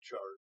thread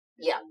chart.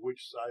 Yeah.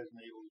 Which size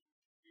needle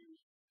you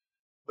use.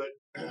 But,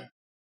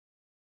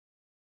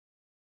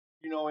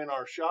 you know, in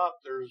our shop,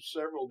 there's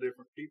several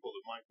different people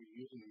that might be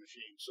using the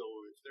machine. So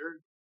if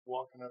they're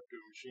walking up to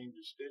a machine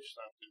to stitch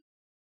something,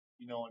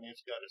 you know, and it's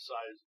got a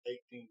size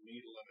 18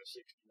 needle and a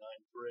 69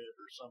 thread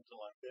or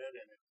something like that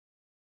in it,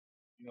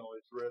 you know,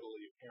 it's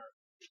readily apparent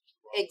it's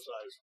the wrong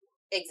size.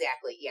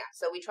 Exactly, yeah.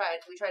 So we try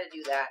to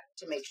do that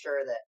to make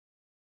sure that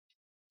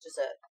just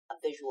a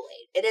visual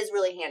aid. It is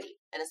really handy,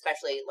 and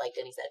especially, like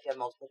Denny said, if you have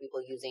multiple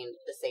people using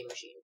the same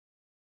machine.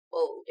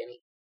 Whoa,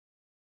 Denny.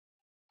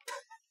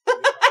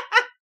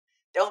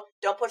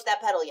 Don't push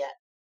that pedal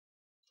yet.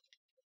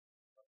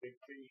 Big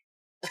feet.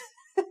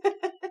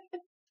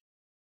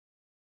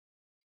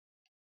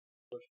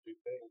 Push two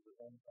pedals at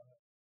one time.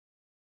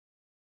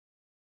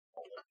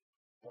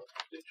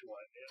 Stitch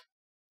one, yeah.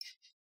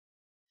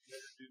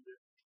 Better do that.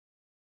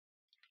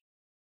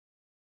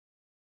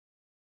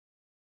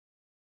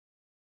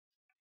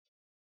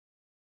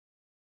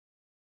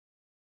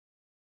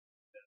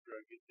 After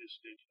I get this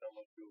stitched, I'm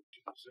going to go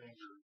to the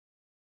sander,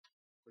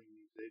 bring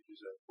these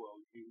edges up while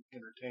you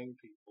entertain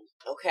people.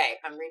 Okay,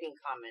 I'm reading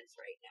comments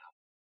right now.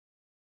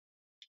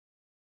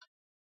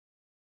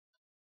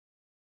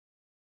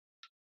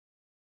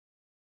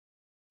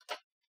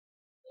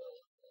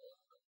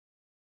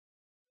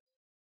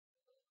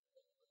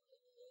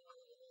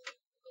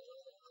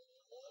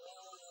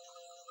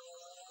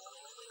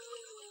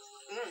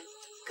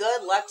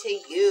 Good luck to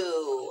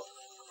you,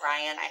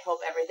 Ryan. I hope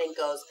everything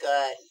goes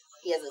good.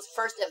 He has his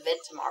first event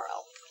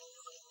tomorrow.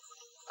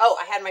 Oh,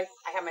 I had my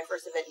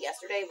first event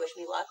yesterday. Wish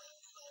me luck.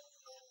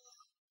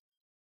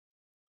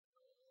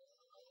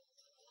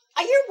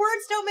 Your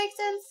words don't make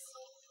sense.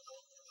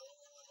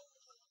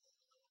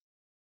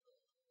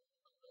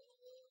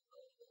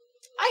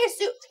 I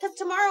assume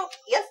because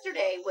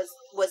yesterday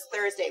was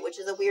Thursday, which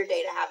is a weird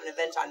day to have an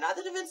event on. Not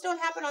that events don't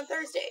happen on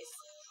Thursdays,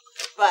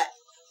 but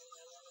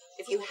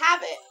if you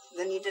have it,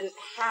 then you didn't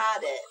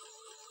have it.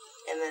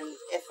 And then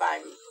if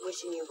I'm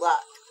wishing you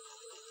luck,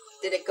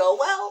 did it go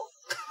well?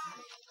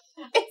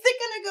 Is it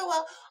going to go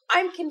well?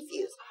 I'm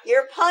confused.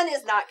 Your pun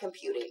is not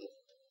computing.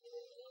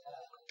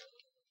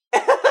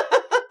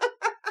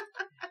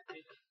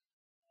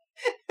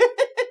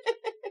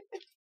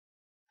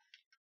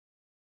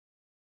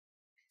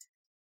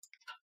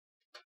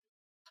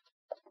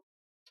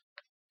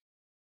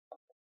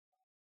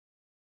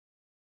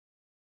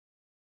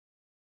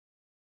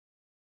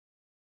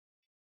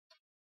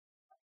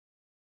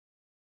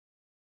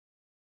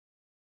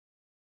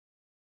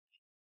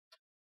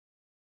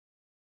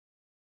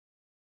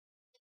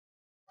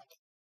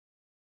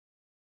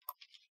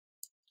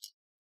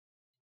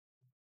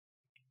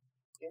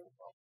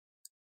 Beautiful.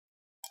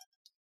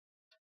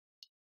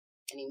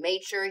 And he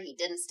made sure he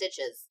didn't stitch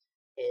his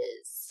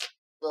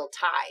little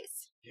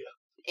ties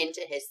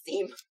into his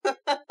seam. Good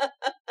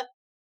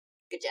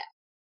job.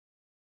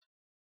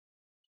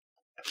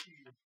 After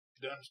you've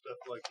done stuff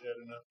like that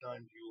enough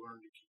times, you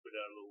learn to keep it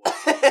out of the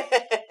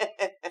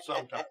way.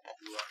 Sometimes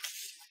you learn.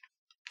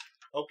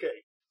 Okay,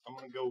 I'm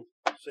going to go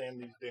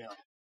sand these down.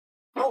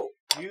 Oh.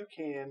 You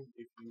can,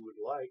 if you would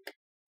like,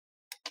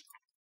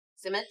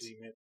 cement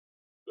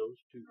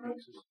those two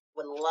pieces.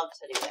 Would love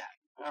to do that.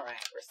 All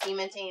right, we're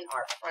cementing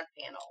our front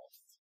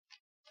panels.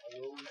 I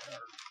will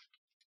return.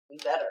 You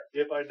better.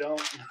 If I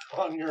don't,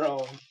 on your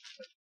own.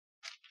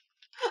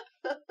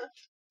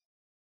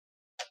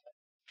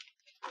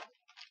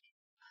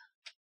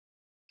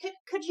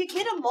 Could you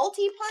get a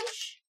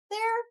multi-punch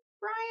there,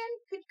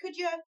 Brian? Could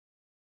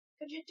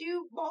you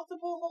do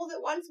multiple holes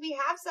at once? We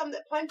have some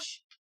that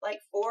punch like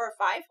 4 or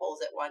 5 holes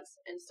at once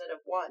instead of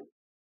 1.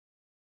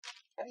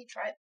 Have you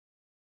tried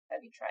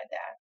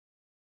that?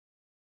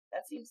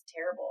 That seems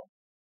terrible.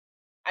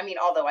 I mean,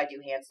 although I do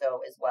hand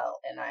sew as well,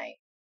 and I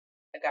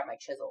got my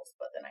chisels,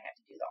 but then I have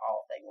to do the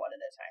awl thing one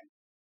at a time.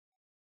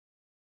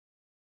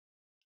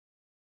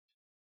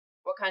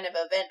 What kind of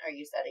event are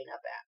you setting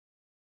up at?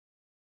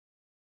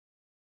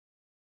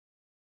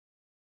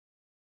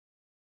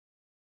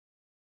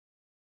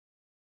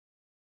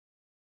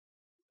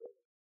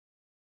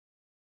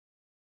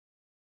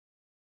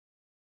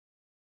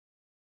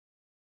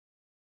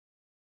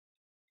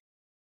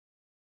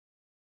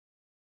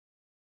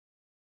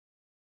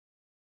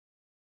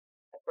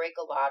 I break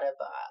a lot of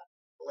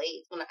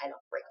blades. Well, I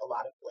don't break a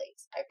lot of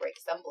blades. I break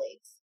some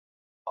blades,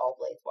 all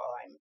blades while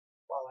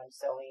I'm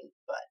sewing,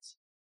 but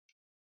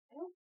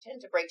I don't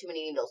tend to break too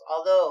many needles.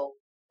 Although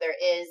there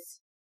is,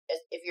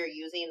 if you're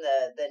using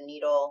the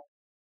needle,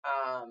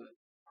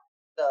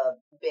 the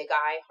big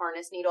eye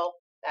harness needle,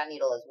 that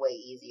needle is way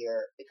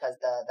easier because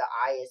the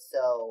eye is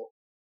so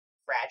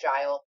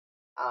fragile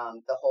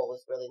The hole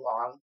is really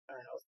long. I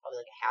don't know, it's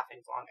probably like a 1/2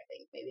 inch long, I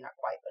think. Maybe not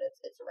quite, but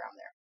it's around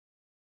there.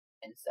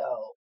 And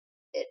so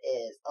it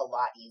is a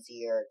lot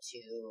easier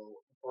to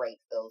break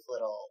those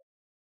little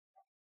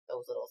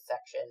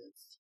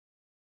sections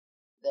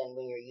than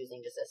when you're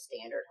using just a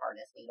standard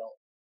harness needle,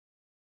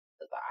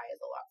 because the eye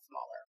is a lot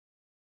smaller.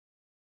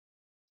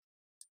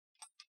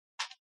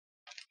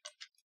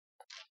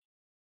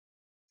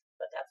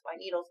 But that's why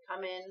needles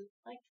come in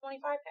like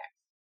 25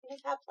 packs. You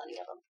just have plenty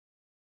of them.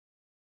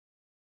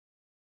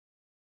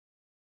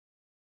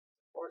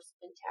 Horse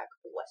and tack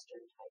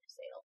Western type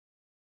sail.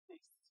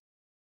 Nice.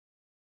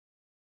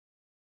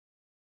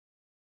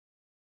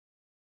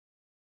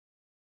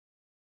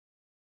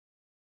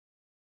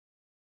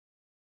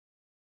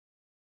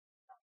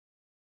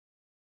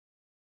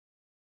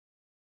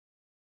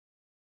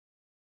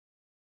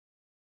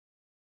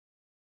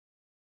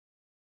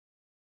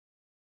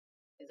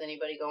 Is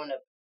anybody going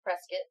to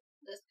Prescott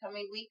this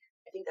coming week?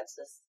 I think that's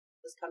this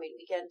coming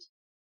weekend.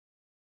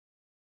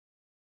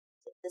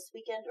 Is it this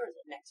weekend or is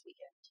it next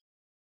weekend?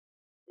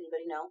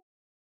 Anybody know?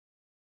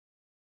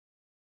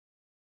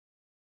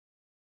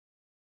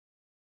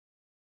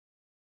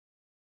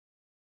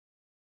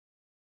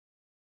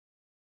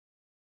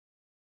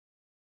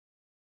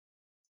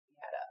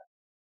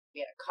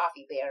 We had a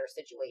coffee banner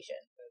situation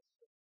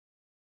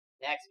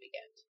next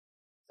weekend,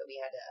 so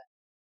we had to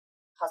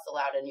hustle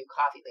out a new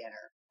coffee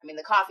banner. I mean,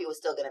 the coffee was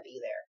still going to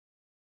be there.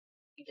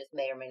 You just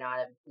may or may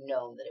not have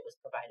known that it was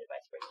provided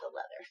by Springfield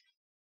Leather.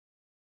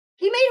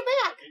 He made it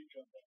back!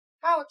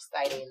 How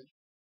exciting.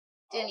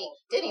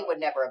 Denny would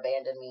never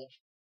abandon me.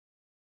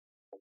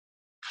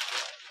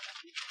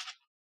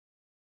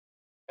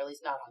 Or at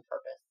least not on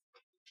purpose.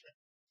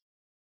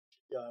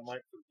 Yeah, I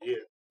might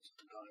forget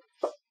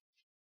sometimes.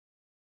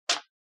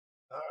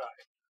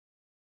 Alright.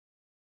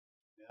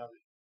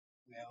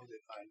 Now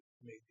that I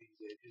made these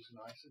edges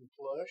nice and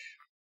flush,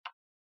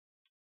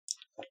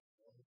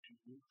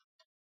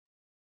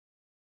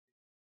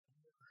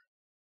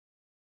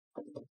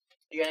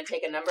 You're going to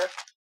take a number?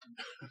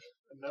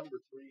 a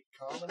number 3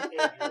 common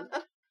edger.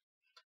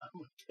 I'm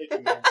going to take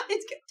a number.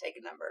 He's going to take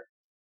a number.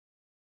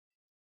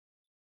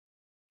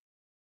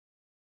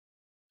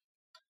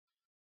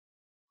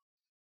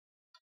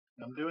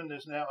 I'm doing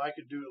this now. I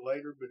could do it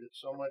later, but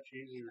it's so much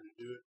easier to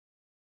do it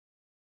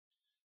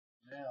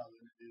now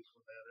than it is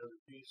with that other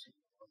piece.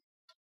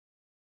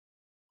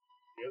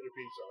 The other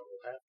piece I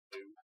will have to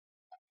do.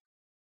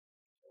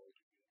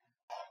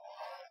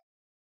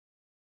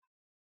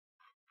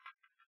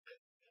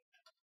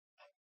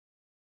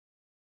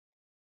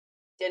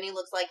 Denny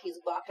looks like he's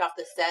walked off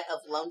the set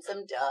of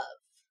Lonesome Dove.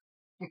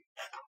 I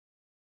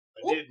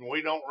didn't.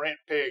 We don't rent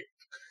pigs.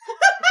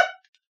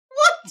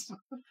 What?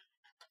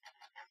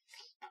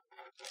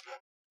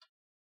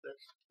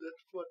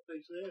 That's what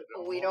they said.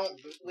 We don't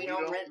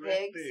rent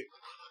pigs.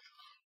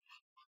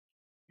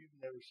 You've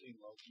never seen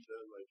Lonesome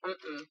Dove, like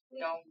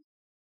No,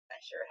 I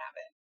sure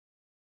haven't.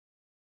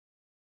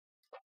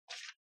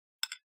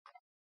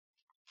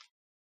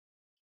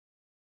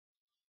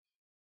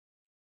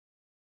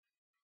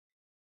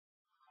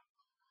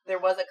 There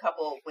was a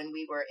couple when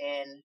we were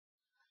in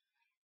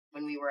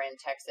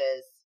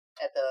Texas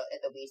at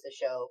the Visa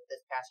show this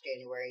past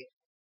January.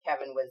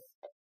 Kevin was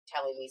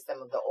telling me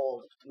some of the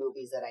old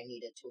movies that I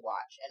needed to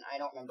watch, and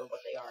I don't remember what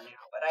they are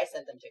now, but I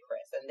sent them to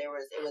Chris, and it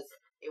was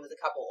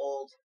a couple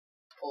old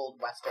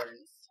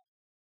westerns,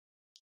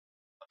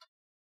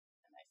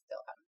 and I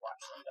still haven't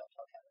watched them. Don't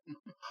tell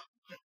Kevin.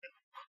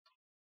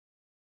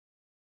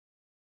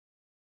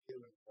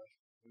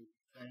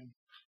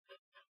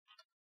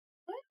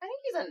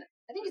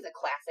 I think he's a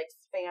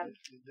classics fan.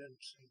 It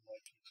doesn't seem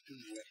like he's too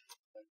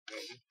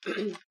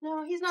western.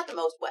 No, he's not the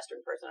most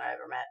Western person I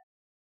ever met.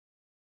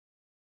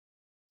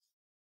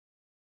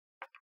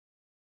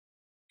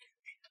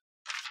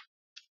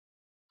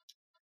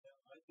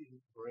 I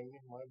didn't bring in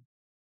my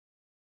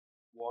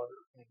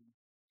water and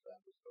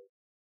Saga.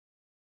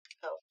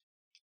 Oh.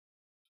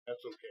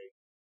 That's okay.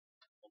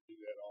 I'll do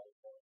that all the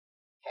time.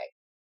 Okay.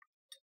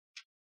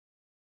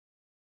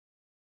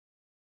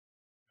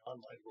 I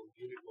might as well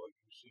get it while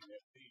you see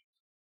that piece.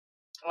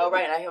 Oh,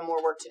 right. I have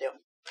more work to do.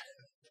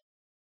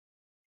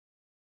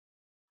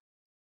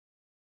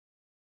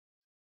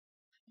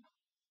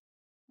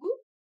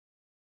 Whoop.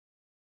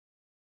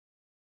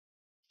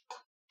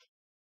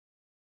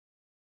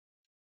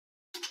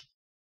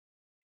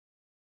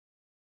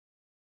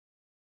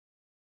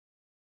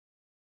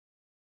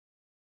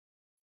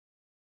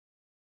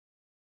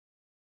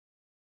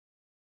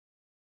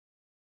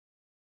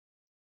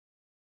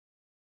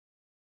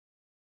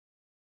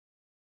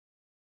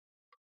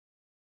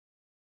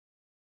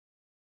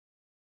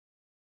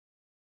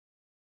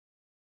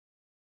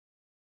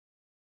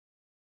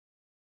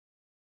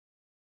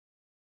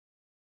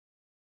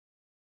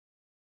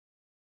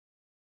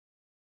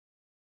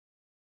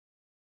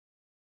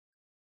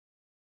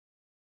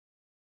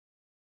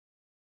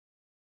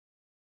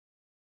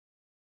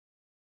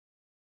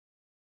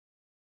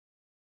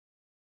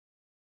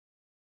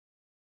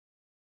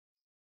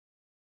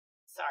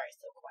 Sorry,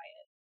 so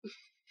quiet.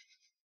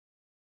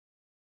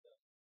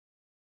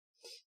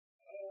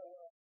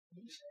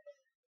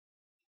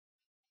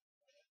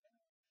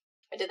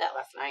 I did that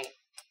last night.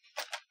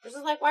 This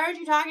is like, why aren't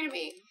you talking to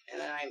me? And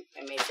then I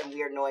made some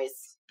weird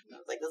noise. I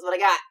was like, this is what I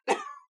got.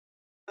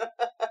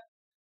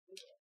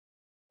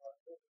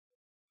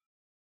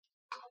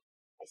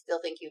 I still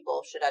think you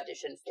both should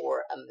audition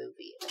for a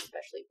movie,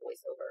 especially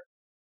voiceover.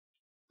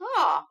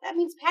 Oh, that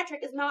means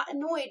Patrick is not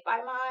annoyed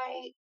by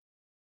my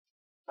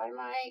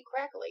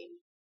crackling.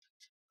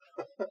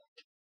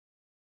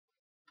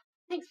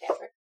 Thanks,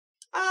 Patrick.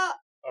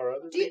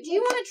 Do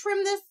you want to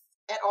trim this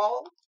at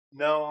all?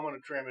 No, I'm going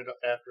to trim it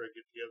after I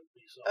get the other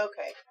piece on.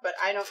 Okay, but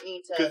I don't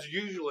need to. Because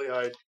usually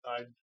I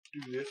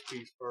do this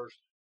piece first,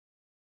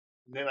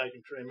 and then I can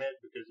trim it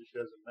because it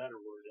doesn't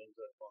matter where it ends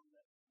up on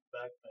the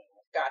back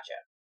panel.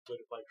 Gotcha. But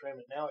if I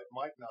trim it now, it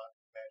might not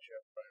match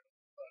up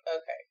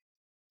right. Okay.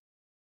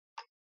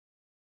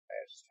 I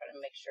was just trying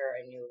to make sure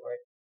I knew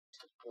where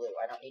to glue.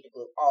 I don't need to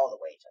glue all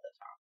the way to the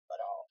top, but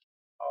I'll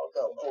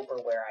go over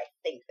where I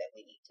think that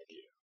we need to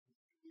be.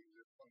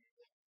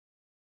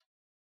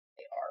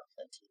 They are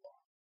plenty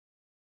long.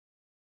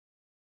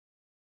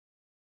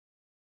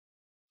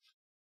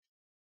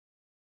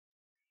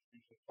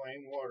 Use some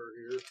plain water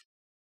here.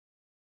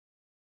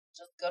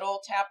 Just good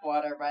old tap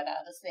water right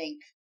out of the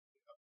sink.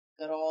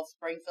 Good old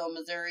Springfield,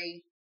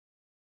 Missouri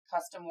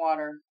custom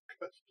water.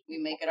 We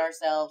make it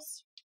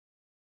ourselves.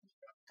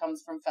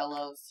 Comes from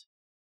Fellows.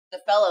 The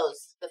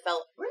Fellows.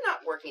 We're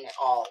not working at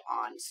all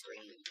on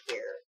screen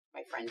here,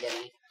 my friend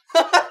Denny.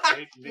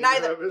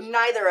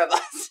 Neither of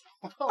us.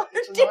 Well,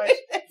 it's a nice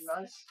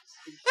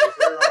piece of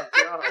hair on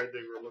God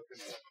they were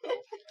looking at.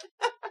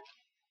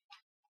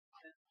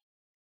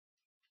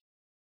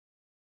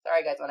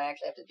 Sorry guys, when I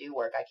actually have to do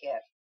work, I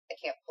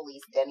can't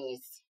police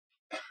Denny's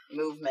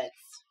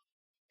movements.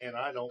 And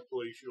I don't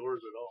police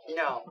yours at all.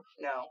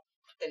 No.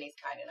 Denny's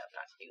kind enough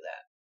not to do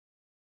that.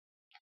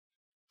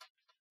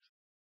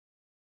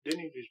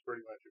 Denny is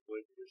pretty much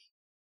oblivious.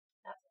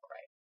 That's all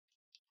right.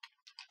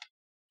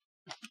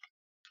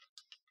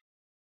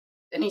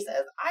 Denny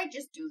says, I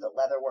just do the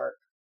leather work.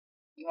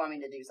 You want me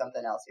to do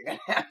something else, you're going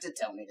to have to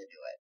tell me to do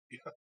it.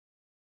 Yeah.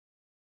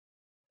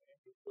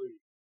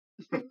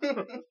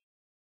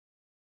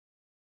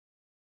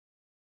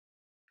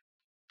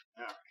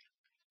 Alright.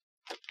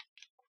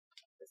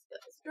 This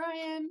stuff is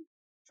drying.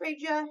 Trade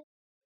ya.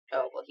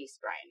 Oh, well, he's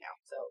drying now,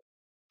 so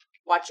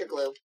watch your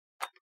glue.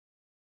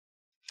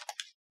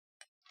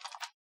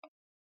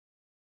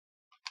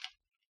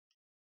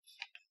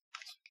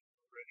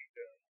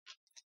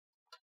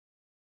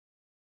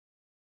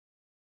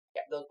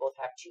 Yeah, those both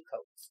have 2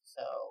 coats,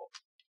 so.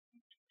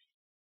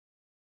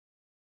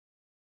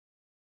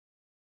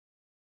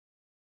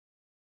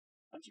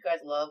 Don't you guys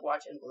love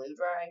watching glue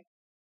dry?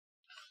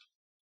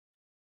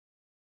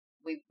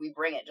 We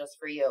bring it just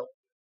for you.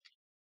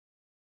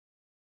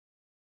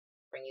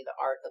 Bring you the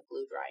art of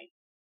glue drying.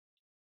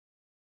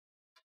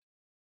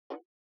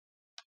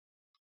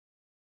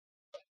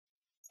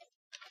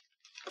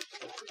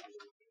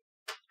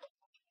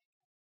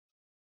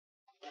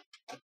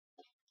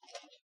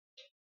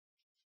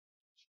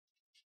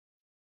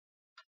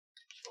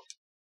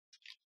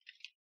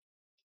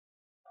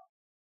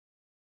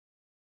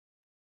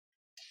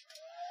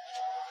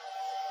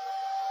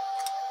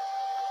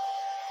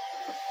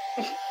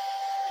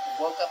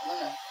 Woke up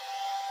Luna.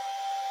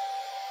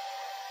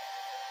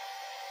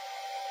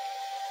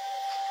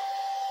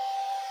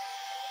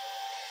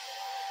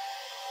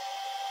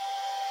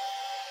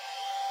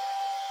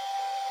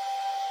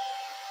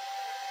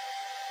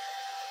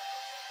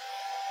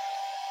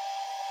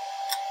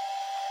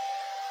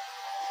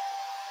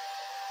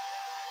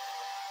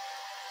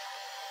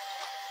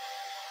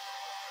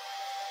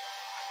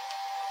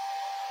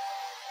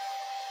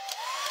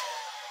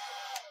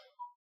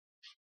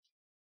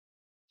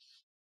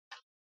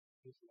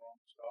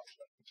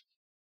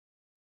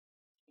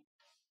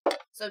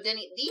 So,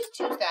 Denny, these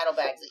 2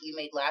 saddlebags that you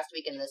made last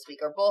week and this week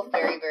are both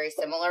very, very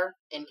similar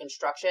in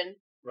construction.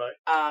 Right.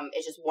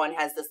 It's just one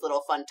has this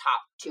little fun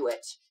top to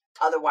it.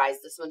 Otherwise,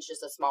 this one's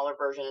just a smaller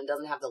version and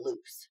doesn't have the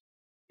loops.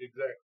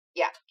 Exactly.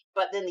 Yeah.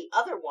 But then the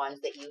other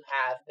ones that you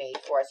have made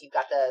for us, you've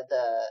got the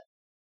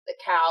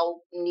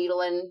cow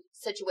needling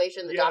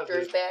situation, the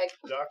doctor's bag.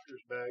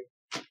 Doctor's bag.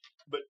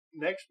 But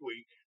next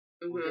week,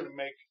 we're going to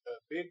make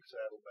a big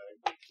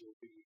saddlebag, which will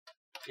be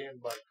 10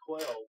 by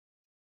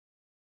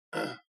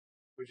 12,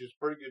 which is a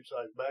pretty good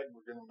sized bag.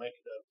 We're going to make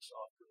it out of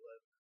softer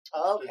leather.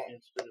 Oh, okay.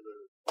 Instead of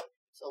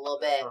so a little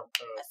bit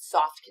a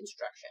soft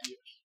construction.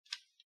 Yes.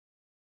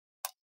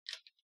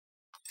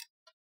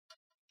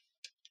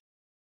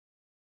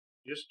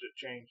 Just to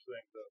change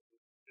things up.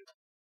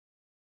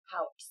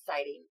 How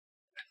exciting.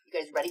 You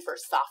guys ready for a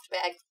soft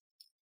bag?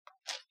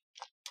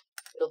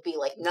 It'll be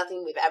like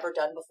nothing we've ever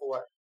done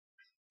before.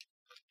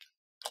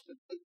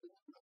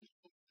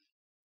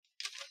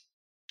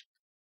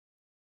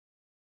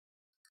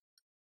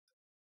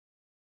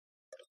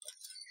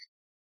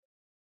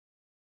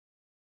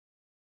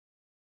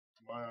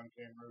 Am I on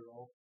camera at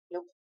all?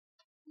 Nope.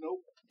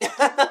 Nope.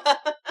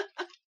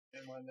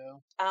 Am I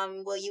now?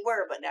 Well, you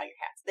were, but now your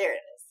hat's there.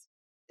 It is.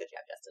 Good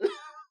job, Justin.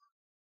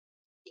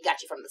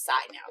 got you from the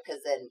side now,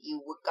 because then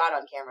you got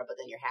on camera, but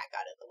then your hat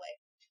got in the way.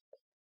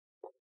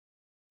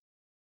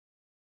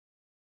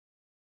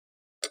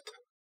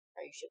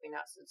 Are you shipping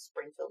out some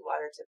Springfield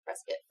water to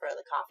Prescott for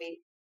the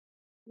coffee?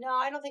 No,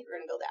 I don't think we're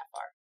going to go that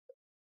far.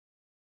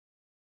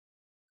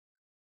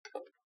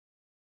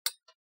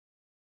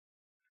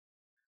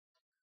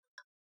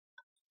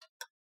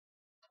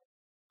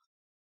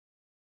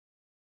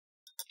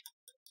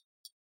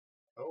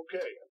 Okay,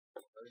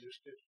 I just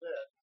did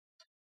that.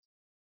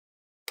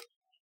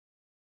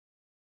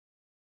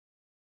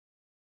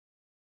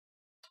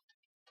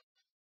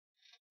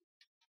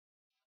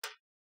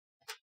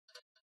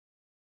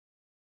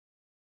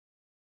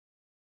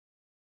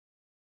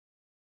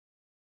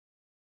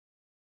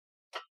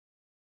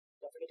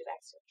 Don't forget to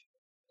backstitch.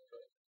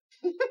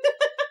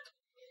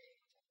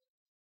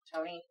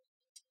 Tony,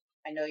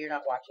 I know you're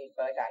not watching,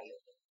 but I got you.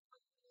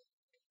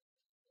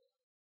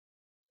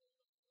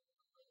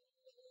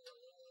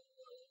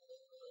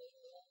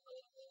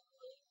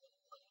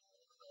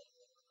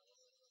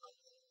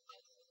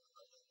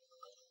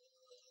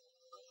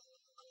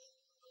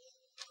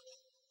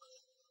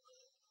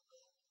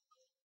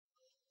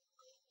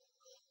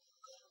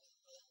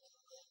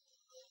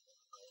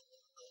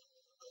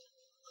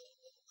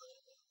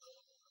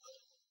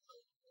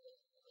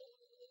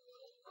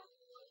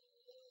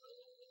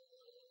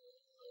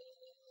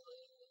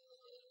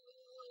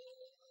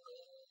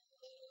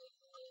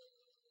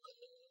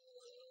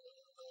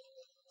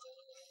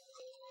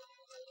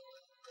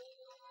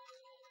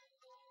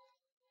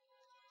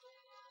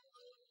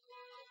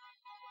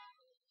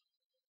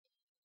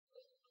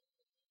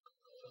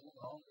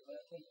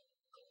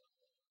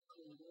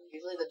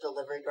 Usually the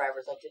delivery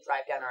drivers like to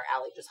drive down our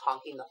alley just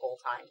honking the whole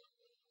time.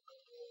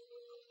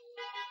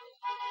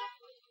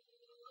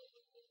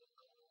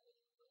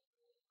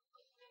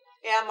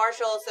 Yeah,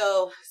 Marshall,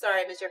 so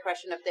sorry I missed your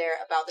question up there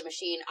about the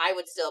machine. I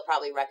would still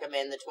probably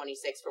recommend the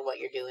 26 for what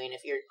you're doing.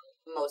 If you're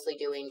mostly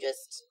doing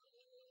just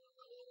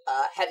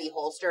heavy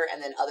holster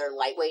and then other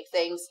lightweight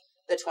things,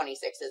 the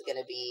 26 is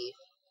going to be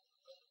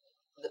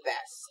the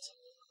best.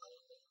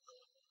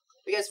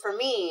 Because for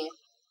me,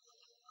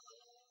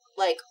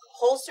 like,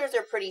 holsters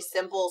are pretty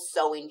simple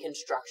sewing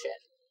construction.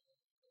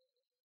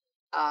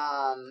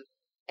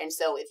 And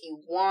so if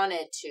you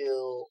wanted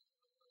to,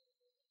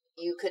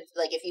 you could,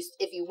 like, if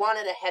you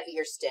wanted a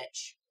heavier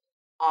stitch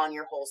on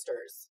your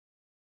holsters,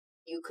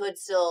 you could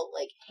still,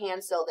 like,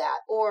 hand sew that,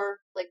 or,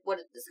 like,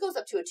 this goes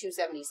up to a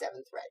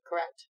 277 thread,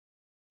 correct?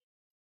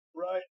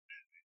 Right.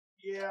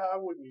 Yeah, I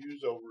wouldn't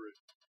use over a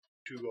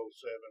 207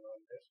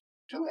 on this.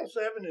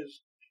 207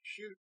 is,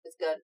 shoot. It's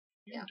good.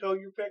 You can tow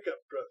your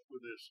pickup truck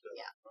with this stuff.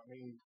 Yeah. I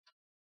mean,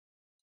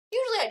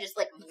 usually I just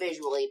like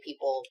visually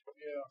people.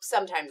 Yeah.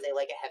 Sometimes they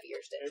like a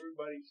heavier stitch.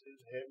 Everybody says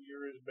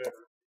heavier is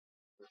better.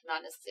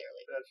 Not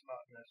necessarily. That's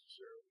not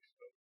necessarily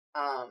so.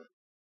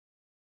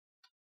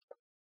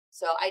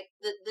 So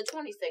the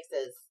 26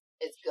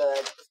 is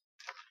good.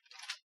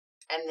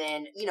 And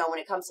then, you know, when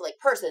it comes to like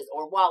purses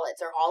or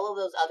wallets or all of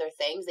those other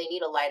things, they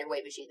need a lighter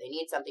weight machine. They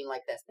need something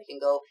like this. They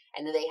can go,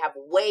 and they have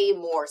way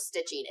more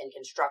stitching and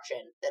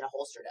construction than a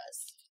holster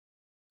does.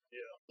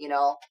 Yeah. You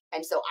know?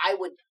 And so I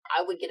would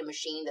get a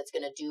machine that's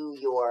going to do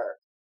your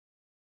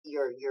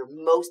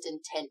most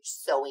intense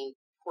sewing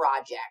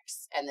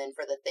projects. And then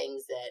for the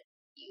things that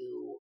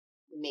you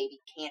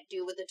maybe can't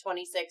do with the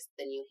 26,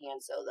 then you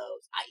hand sew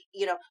those.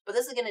 But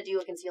this is going to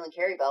do a conceal and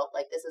carry belt.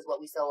 Like, this is what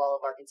we sew all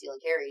of our conceal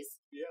and carries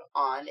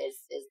on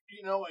is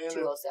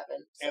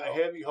 207. And a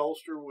heavy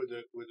holster with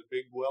a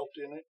big welt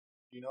in it.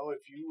 You know,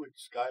 if you would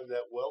skive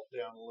that welt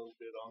down a little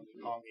bit on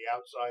the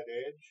outside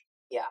edge.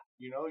 Yeah.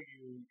 You know,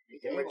 you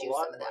can gain reduce a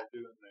lot some of by that.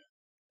 doing that.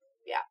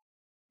 Yeah.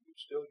 You can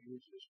still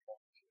use this one.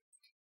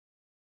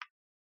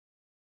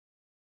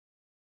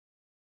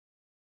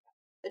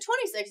 The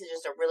 26 is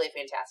just a really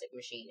fantastic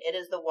machine. It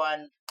is the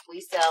one we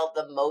sell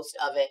the most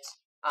of it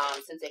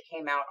since it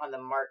came out on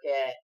the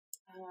market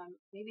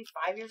maybe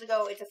 5 years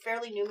ago. It's a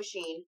fairly new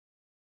machine.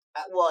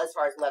 Well, as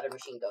far as leather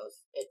machine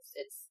goes,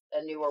 it's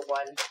a newer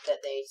one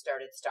that they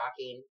started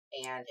stocking,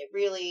 and it's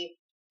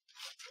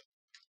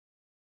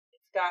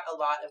got a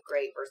lot of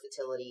great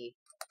versatility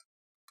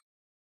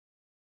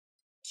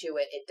to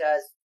it. It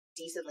does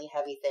decently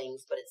heavy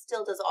things, but it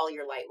still does all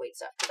your lightweight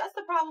stuff. Because that's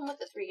the problem with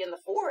the 3 and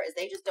the 4 is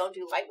they just don't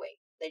do lightweight.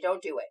 They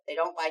don't do it. They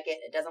don't like it.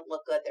 It doesn't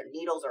look good. Their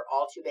needles are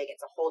all too big.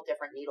 It's a whole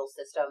different needle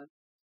system.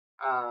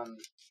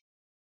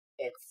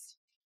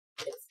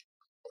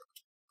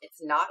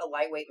 It's not a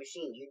lightweight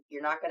machine.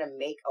 You're not going to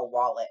make a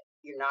wallet.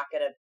 You're not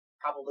going to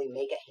probably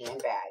make a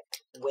handbag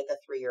with a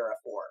 3 or a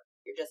 4.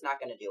 You're just not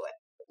going to do it.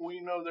 Well,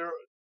 you know,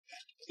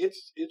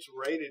 it's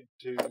rated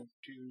to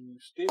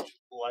stitch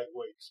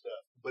lightweight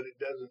stuff, but it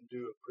doesn't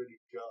do a pretty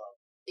job.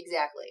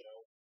 Exactly. You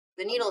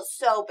know? The needle is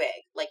so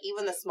big. Like,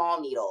 even the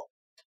small needle.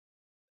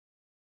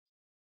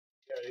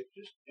 Yeah,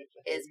 it's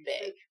a is big.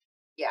 stitch.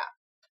 Yeah.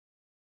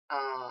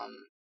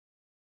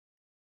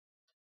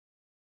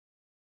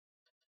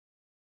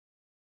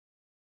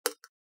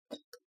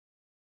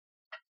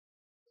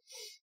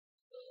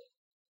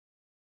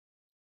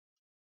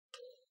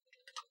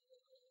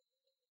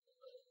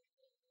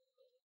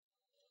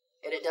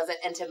 And it doesn't,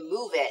 and to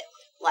move it,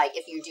 like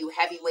if you do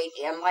heavyweight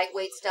and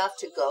lightweight stuff,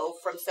 to go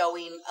from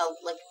sewing a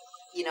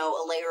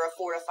layer of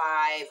 4 to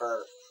 5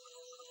 or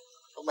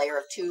a layer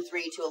of 2,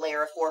 3 to a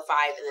layer of 4,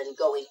 5, and then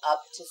going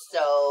up to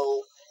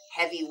sew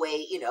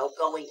heavyweight,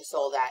 going to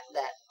sew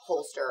that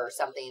holster or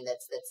something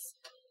that's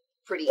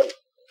pretty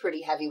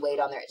heavyweight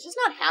on there. It's just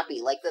not happy.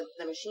 Like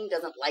the machine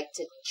doesn't like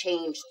to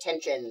change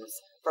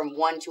tensions from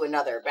one to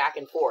another, back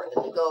and forth,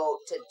 and to go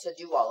to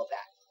do all of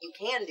that. You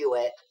can do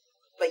it,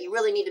 but you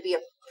really need to be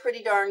a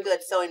pretty darn good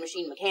sewing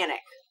machine mechanic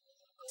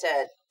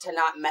to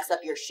not mess up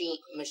your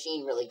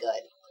machine really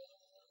good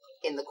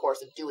in the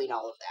course of doing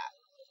all of that.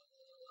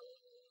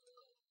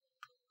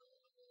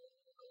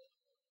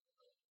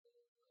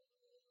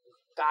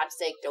 For God's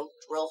sake, don't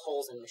drill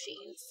holes in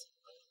machines.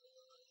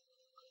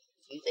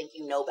 You think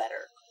you know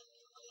better.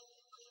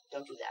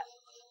 Don't do that.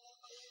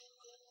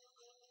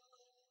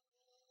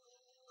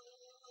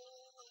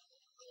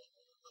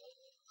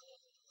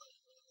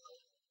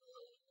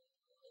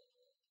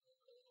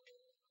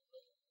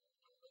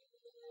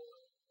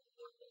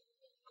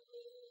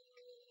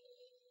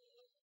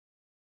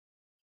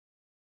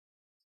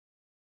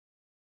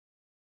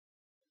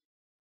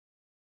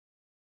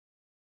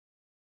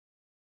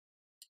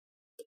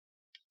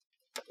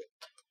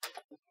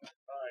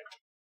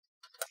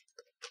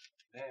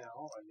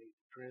 Now I need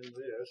to trim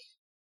this.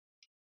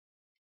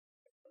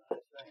 I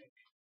think.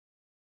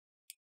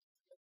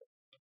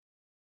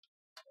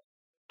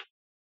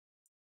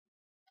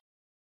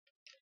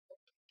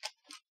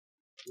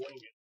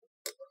 Wing it.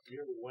 Have you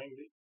ever winged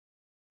it?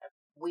 I've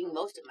winged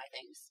most of my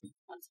things.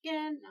 Once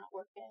again, not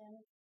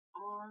working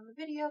on the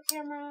video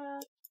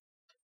camera.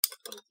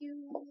 Thank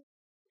you.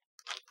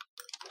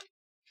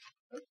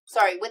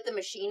 Sorry, with the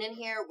machine in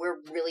here,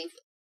 we're really...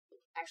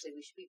 Actually,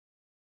 we should be...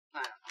 I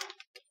don't know.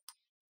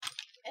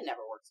 It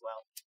never works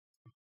well.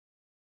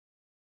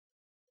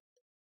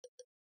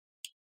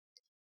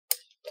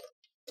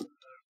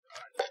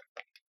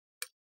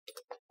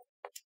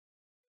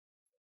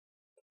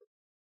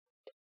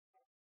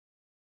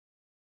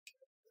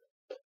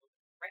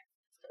 Right.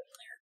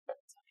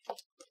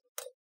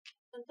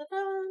 Dun, dun,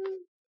 dun.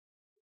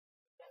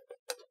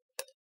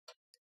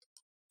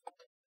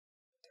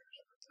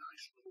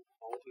 Nice little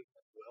folded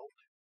welt.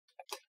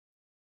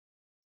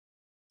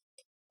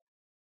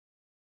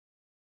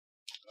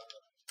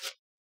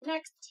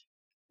 Next.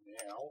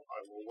 Now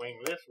I will wing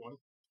this one,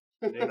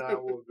 and then I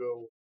will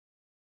go.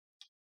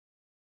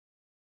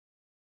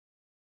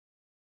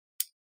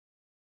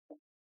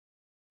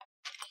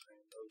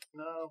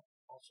 No,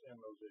 I'll sand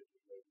those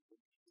edges later.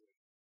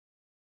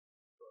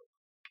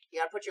 You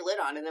gotta put your lid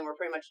on, and then we're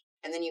pretty much,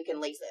 and then you can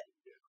lace it.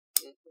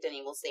 Yeah.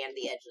 Denny will sand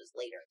the edges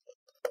later.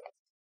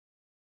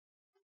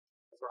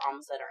 We're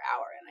almost at our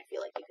hour, and I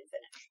feel like you can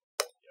finish.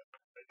 Yep,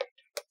 I do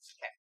too.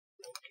 Okay.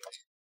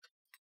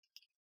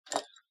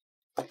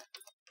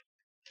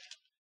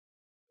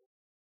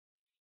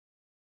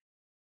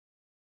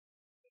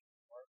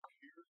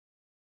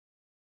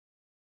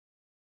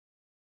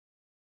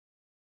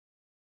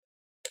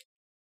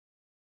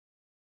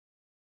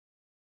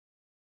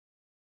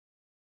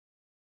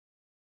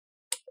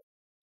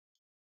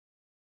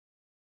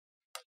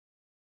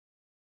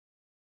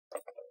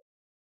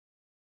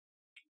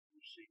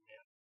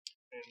 Cement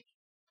and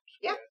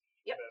Yep.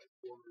 Yep. About a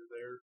quarter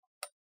there.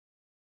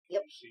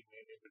 Yep.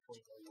 Cement in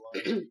between those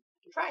lines.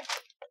 Try.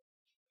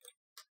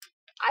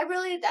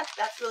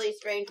 That's really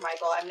strange,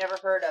 Michael. I've never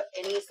heard of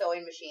any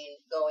sewing machine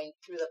going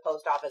through the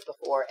post office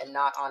before and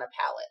not on a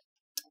pallet.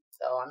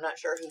 So I'm not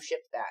sure who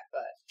shipped that,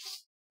 but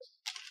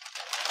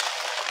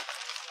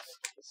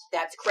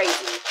that's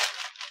crazy.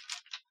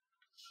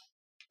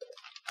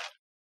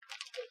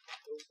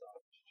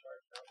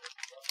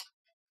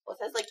 Well, it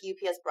says like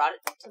UPS brought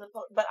it to the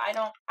post, but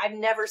I've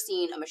never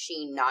seen a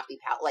machine not be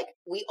pallet. Like,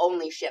 we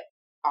only ship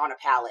on a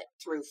pallet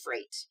through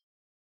freight.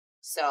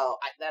 So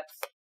that's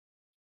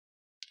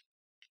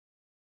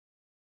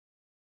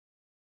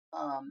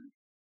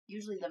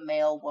usually the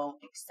mail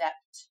won't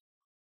accept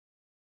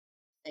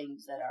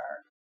things that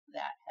are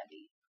that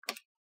heavy.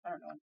 I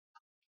don't know.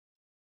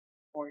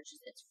 Or it's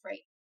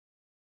freight.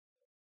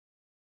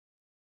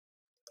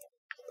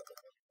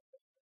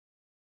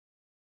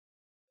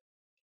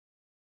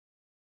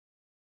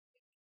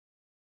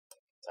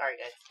 Sorry,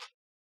 guys.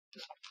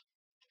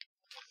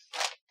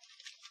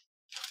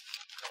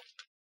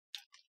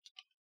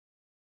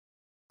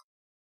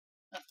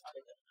 That's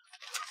probably good enough.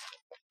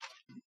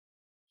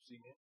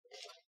 Cement.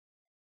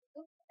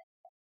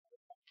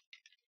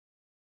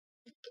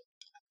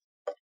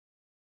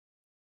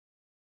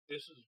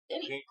 This is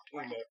team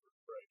effort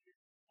right here.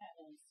 That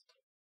is.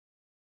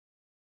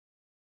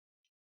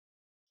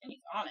 And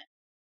he's on it.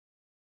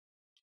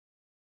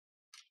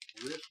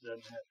 This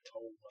doesn't have to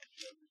hold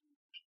much of it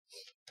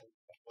in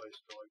place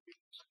till I get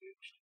it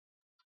stitched.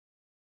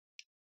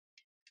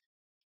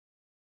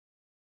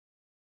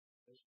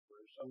 This is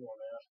where someone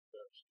asked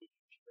about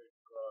stitching straight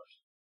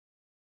across.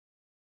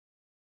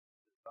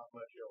 There's not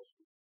much else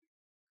we can do.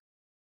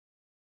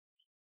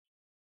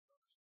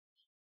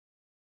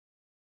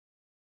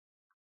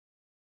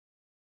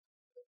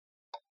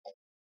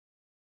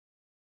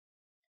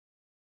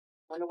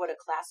 Wonder what a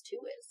class 2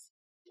 is.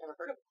 Never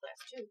heard of a class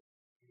 2.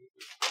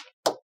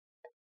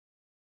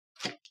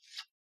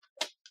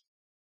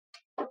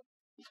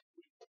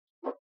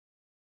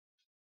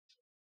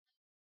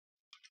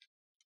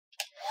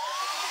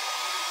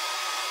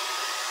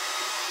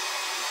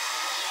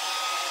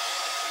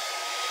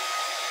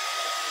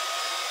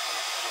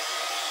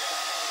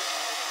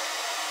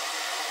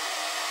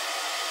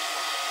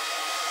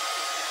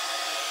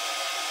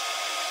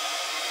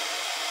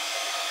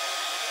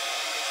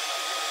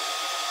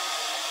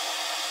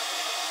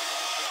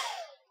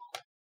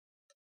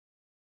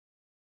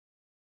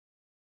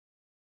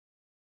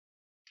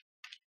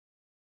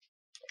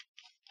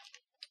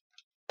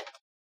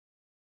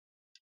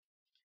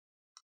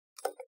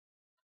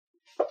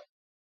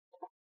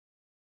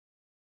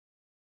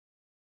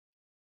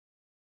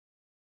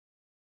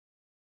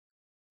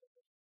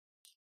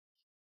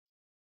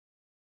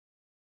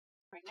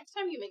 Right, next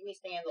time you make me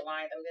stay in the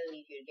lines, I'm going to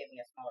need you to give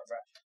me a smaller brush.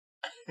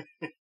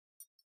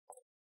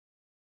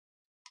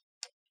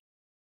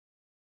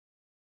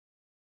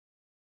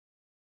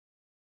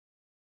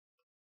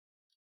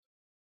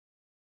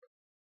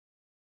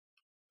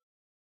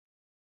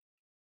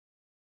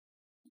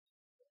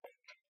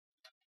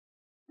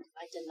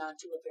 I did not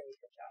do a very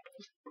good job.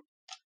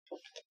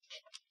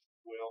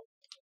 Well,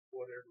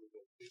 whatever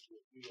the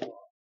people feel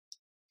are.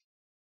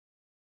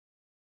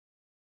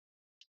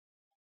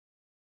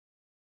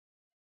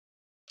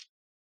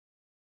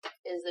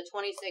 Is the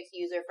 26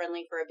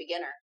 user-friendly for a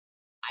beginner?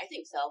 I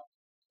think so.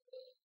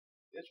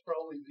 It's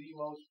probably the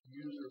most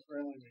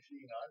user-friendly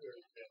machine I've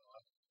ever been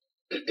on.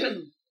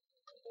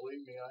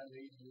 Believe me, I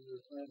need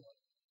user-friendly.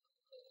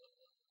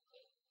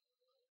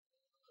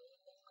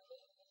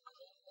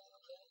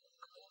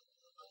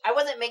 I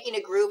wasn't making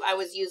a groove. I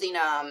was using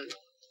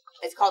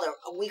it's called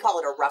we call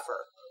it a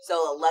rougher.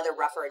 So a leather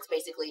rougher. It's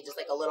basically just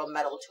like a little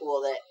metal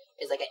tool that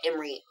is like a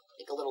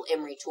little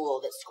emery tool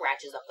that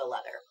scratches up the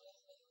leather,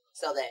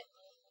 so that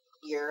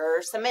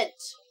your cement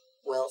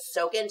will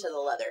soak into the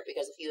leather.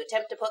 Because if you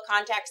attempt to put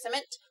contact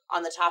cement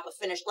on the top of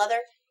finished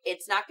leather,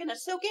 it's not going to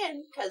soak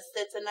in because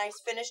it's a nice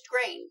finished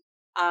grain.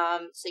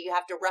 So you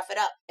have to rough it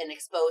up and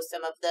expose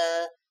some of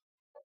the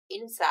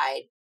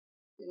inside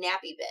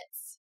nappy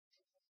bits,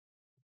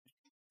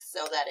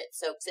 so that it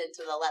soaks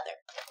into the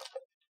leather.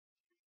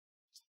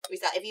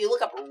 If you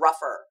look up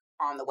rougher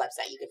on the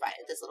website, you can find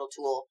it. This little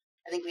tool.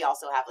 I think we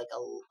also have like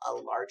a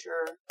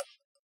larger.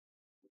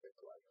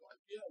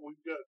 Yeah,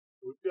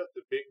 we've got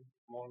the big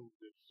one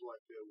that's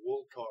like a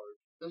wool card.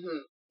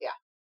 Mm-hmm. Yeah.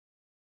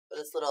 But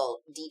this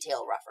little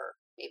detail rougher.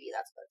 Maybe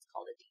that's what it's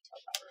called, a detail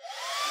rougher.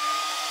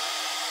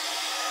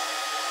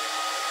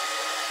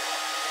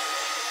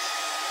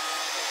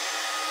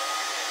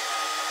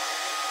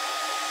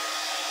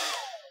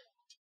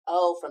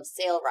 Oh, from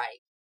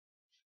Sailrite.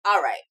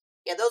 All right.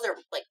 Yeah, those are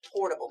like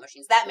portable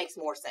machines. That makes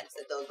more sense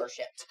that those were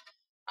shipped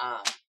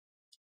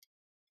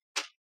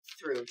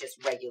through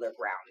just regular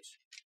ground.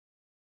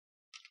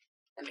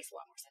 That makes a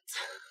lot more sense.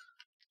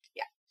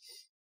 Yeah.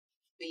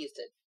 We used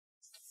to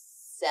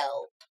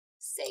sell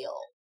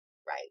sail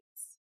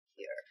rights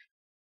here.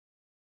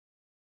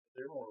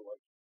 They're more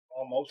like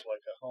almost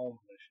like a home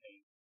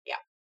machine.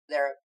 Yeah.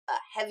 They're a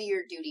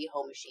heavier duty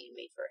home machine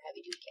made for heavy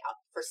duty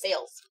for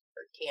sails,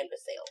 for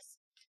canvas sails,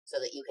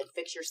 so that you can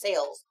fix your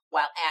sails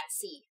while at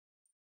sea,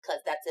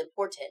 because that's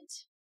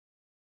important,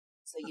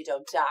 so you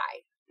don't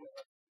die.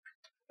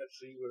 At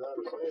sea without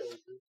a sail,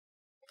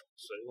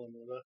 sailing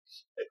without a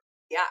sail.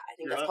 Yeah, I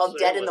think that's called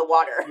dead in the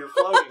water. You're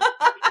floating.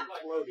 You're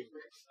floating.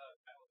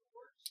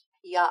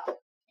 Yeah.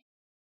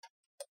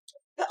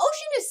 The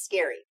ocean is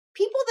scary.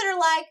 People that are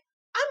like,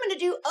 I'm going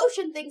to do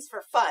ocean things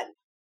for fun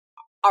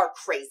are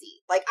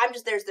crazy. Like,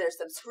 there's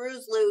some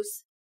screws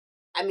loose.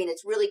 I mean,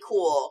 it's really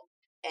cool.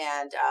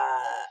 And,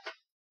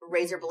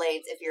 razor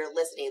blades, if you're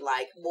listening,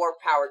 like, more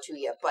power to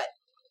you. But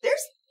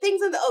there's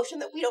things in the ocean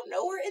that we don't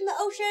know are in the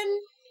ocean.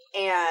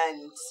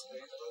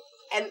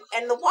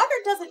 And the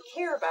water doesn't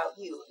care about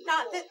you.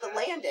 Not that the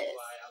land is.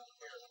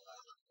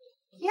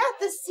 Yeah,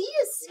 the sea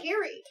is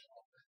scary.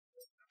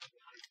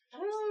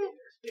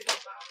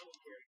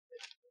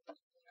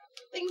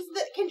 Things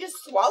that can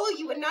just swallow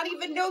you and not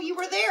even know you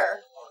were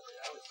there.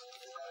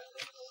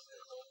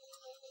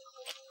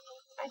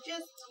 I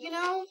just,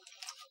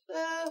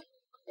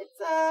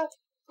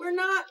 we're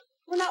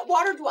not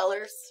water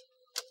dwellers.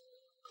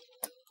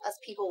 Us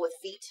people with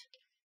feet.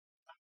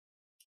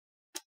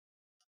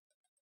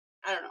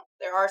 I don't know.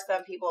 There are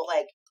some people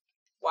like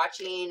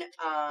watching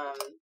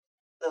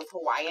those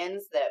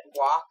Hawaiians that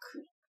walk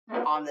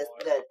on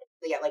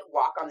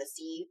walk on the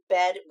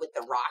seabed with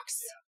the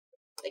rocks.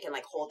 They can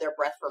like hold their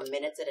breath for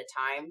minutes at a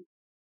time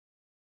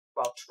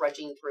while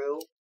trudging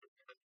through.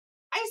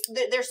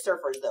 They're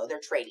surfers though.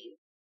 They're trading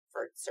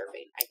for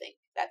surfing. I think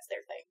that's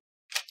their thing.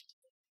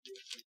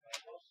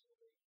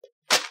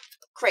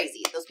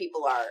 Crazy. Those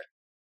people are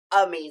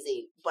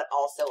amazing, but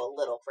also a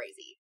little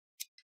crazy.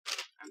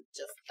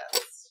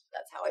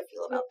 That's how I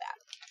feel about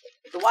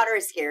that. The water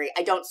is scary.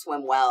 I don't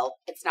swim well.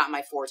 It's not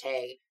my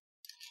forte.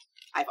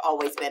 I've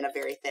always been a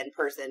very thin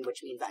person,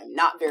 which means I'm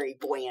not very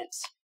buoyant.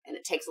 and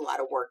it takes a lot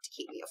of work to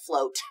keep me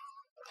afloat.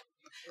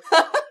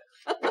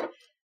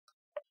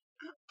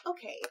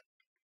 Okay.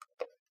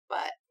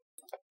 But,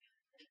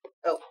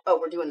 oh,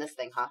 we're doing this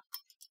thing, huh?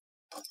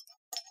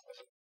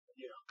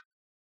 Yeah.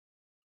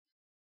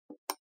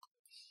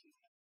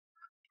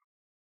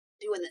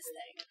 Doing this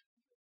thing.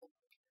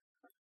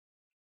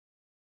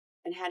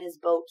 And had his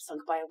boat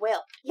sunk by a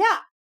whale. Yeah.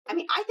 I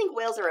mean, I think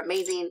whales are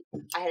amazing.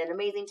 I had an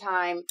amazing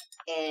time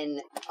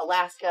in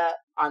Alaska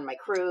on my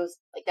cruise.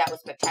 Like, that was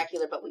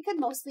spectacular, but we could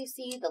mostly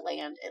see the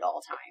land at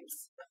all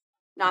times.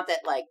 Not that,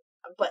 like,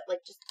 but,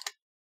 like, just,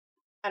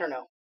 I don't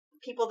know.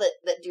 People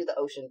that do the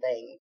ocean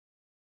thing.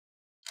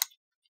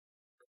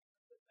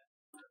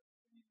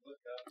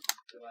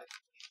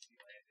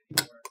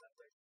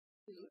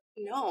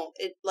 No,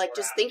 it, like,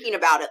 just thinking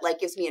about it, like,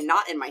 gives me a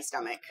knot in my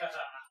stomach.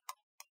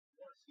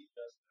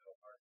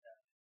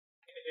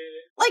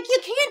 Like, you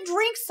can't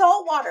drink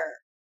salt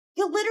water.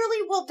 You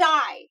literally will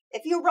die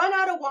if you run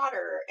out of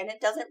water and it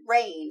doesn't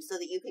rain so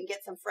that you can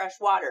get some fresh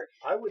water.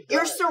 I would die.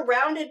 You're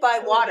surrounded by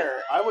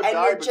water. I would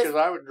die because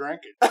I would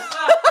drink it.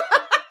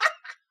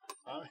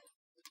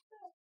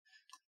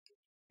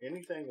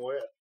 Anything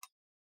wet.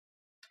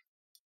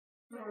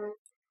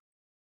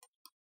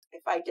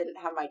 If I didn't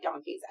have my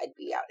donkeys, I'd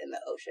be out in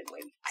the ocean.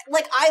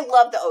 Like, I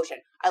love the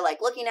ocean. I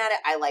like looking at it.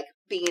 I like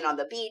being on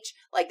the beach.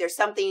 Like, there's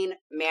something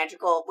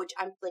magical, which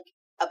I'm like,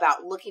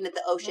 about looking at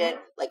the ocean,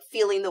 like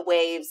feeling the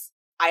waves.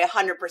 I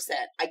 100%,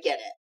 I get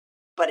it.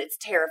 But it's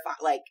terrifying.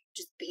 Like,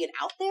 just being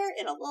out there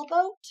in a little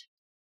boat.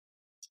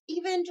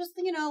 Even just,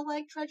 you know,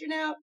 like trudging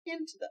out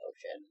into the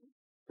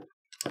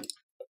ocean.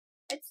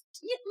 It's,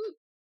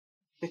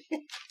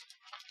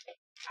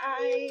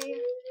 I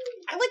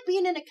like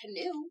being in a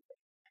canoe.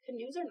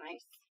 Canoes are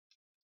nice.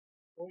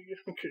 Well, yeah,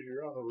 because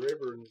you're on a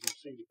river and you can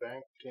see the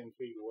bank 10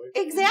 feet away.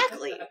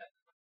 Exactly.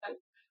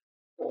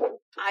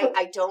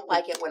 I don't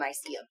like it when I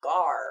see a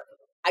gar.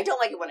 I don't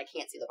like it when I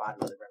can't see the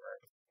bottom of the river.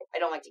 I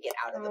don't like to get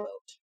out of the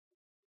boat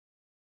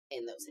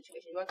in those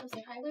situations. You want to come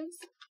say hi, Luz?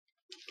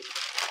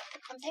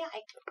 Come say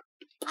hi.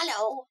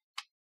 Hello.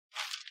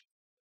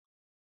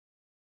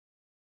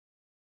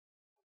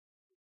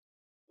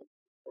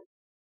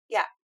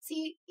 Yeah.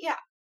 See, yeah.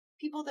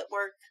 People that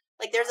work,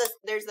 like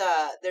there's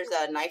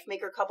a knife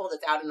maker couple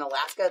that's out in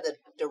Alaska, the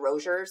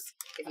DeRosiers.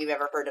 If you've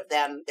ever heard of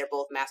them, they're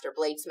both master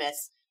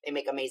bladesmiths. They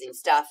make amazing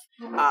stuff.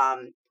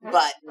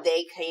 But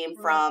they came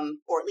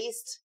from, or at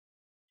least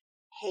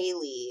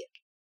Haley,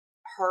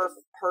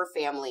 her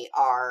family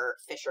are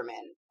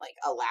fishermen, like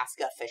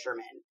Alaska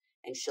fishermen.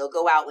 And she'll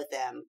go out with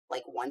them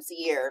like once a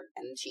year,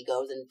 and she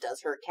goes and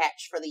does her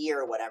catch for the year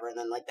or whatever. And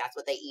then like that's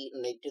what they eat,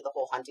 and they do the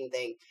whole hunting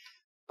thing.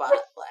 But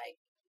like,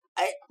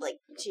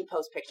 she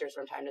posts pictures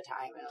from time to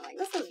time, and I'm like,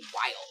 this is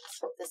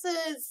wild. This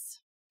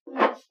is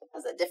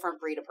a different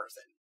breed of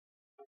person.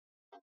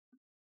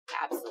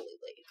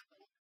 Absolutely.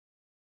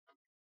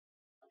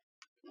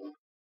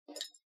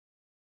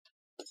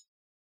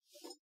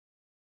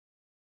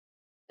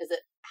 Is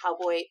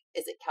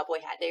it Cowboy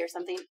Hat Day or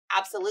something?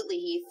 Absolutely,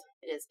 Heath.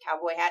 It is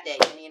Cowboy Hat Day.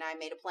 Denny and I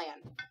made a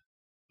plan.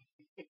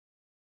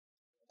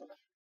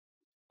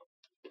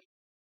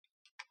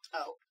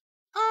 Oh.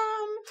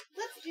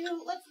 Let's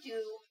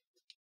do.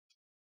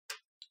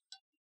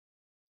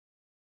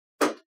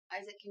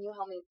 Isaac, can you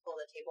help me pull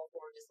the table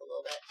forward just a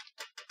little bit?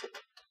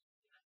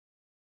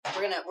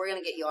 We're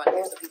gonna get you on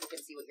here so people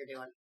can see what you're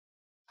doing.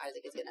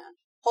 Isaac is gonna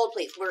hold,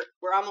 please.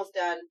 We're almost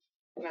done.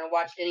 We're gonna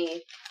watch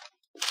Denny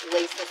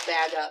lace this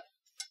bag up.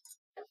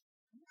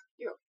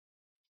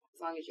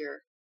 As long as you're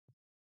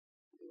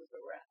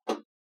where we're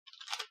at.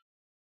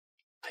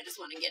 I just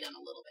want to get in a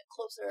little bit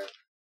closer.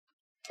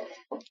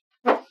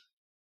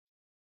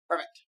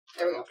 Perfect.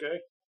 There we go.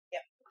 Okay.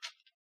 Yep.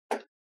 All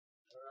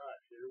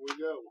right, here we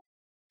go.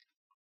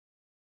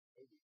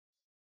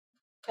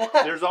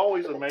 There's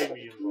always a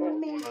maybe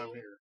involved when I'm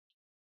here.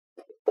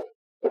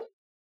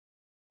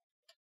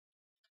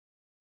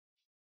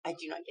 I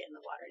do not get in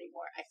the water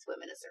anymore. I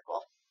swim in a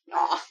circle.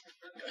 Aw.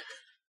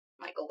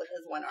 Michael with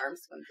his one arm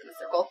swims in a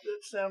circle.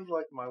 That sounds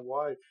like my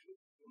wife.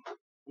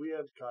 We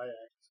have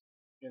kayaks,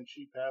 and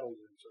she paddles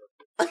in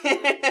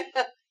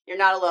circles. You're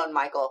not alone,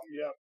 Michael.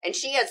 Yep. And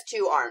she has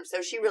 2 arms,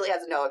 so she really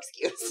has no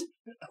excuse.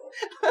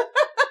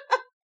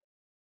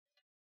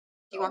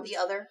 Do you want the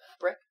other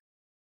brick?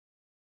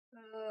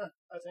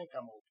 I think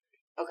I'm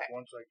okay. Okay.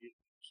 Once I get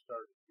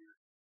started here.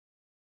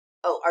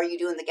 Oh, are you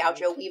doing the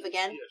gaucho weave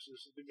again? Yes,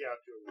 this is the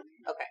gaucho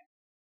weave. Okay.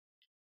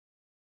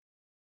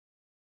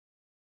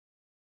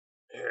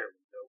 There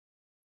we go.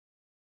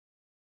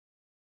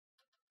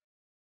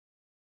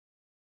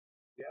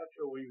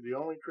 Gaucho weave, the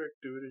only trick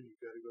to it is you've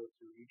got to go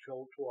through each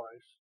hole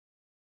twice.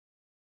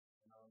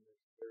 And on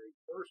this very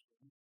first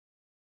one,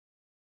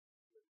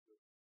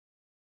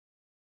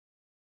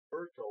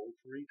 first hole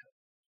 3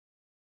 times.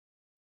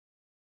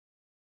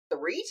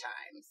 3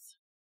 times?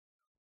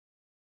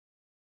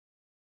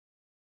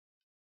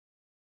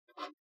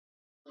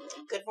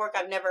 Good work.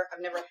 I've never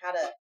had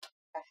a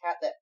hat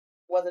that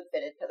wasn't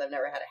fitted because I've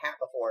never had a hat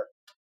before.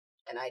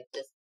 And I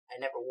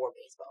never wore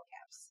baseball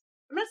caps.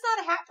 I'm just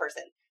not a hat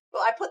person.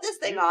 Well, I put this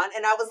thing on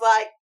and I was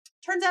like,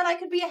 Turns out I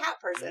could be a hat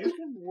person. You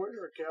can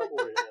wear a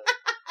cowboy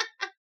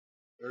hat.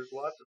 There's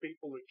lots of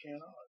people that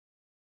cannot.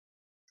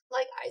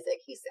 Like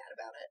Isaac, he's sad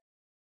about it.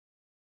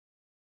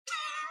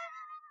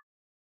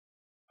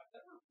 I've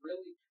never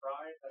really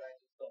tried, but I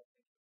just don't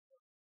think it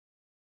works.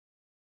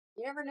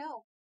 You never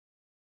know.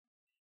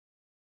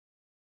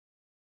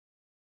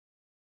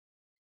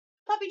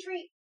 Puppy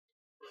treat.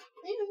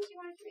 You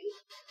want a treat?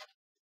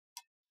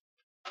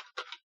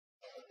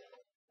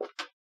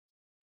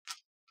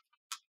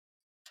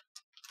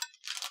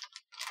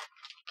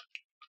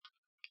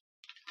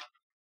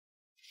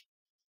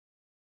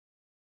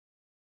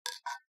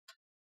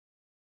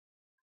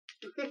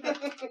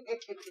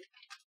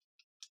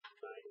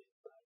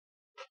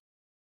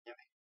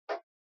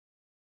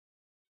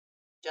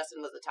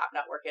 Justin, was the top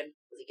not working?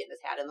 Was he getting his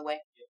hat in the way?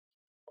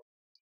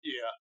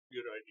 Yeah,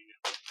 good idea.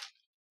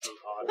 It was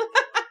hot.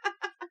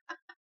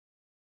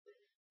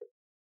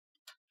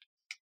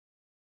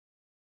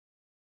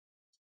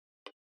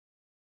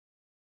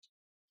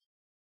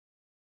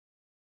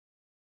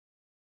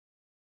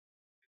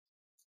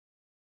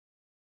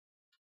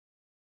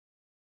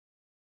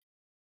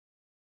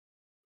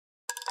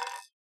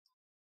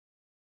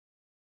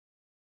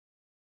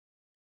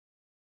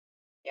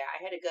 Yeah,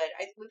 I had a good.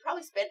 We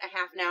probably spent a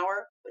half an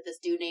hour with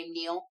this dude named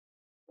Neil,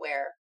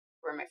 where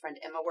my friend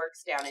Emma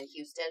works down in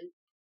Houston,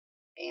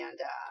 and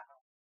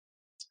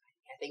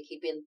I think he'd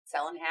been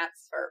selling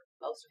hats for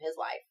most of his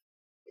life.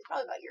 He's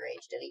probably about your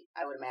age, Denny,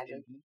 I would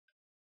imagine. Mm-hmm.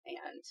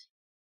 And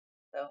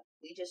so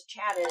we just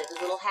chatted at his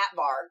little hat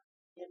bar.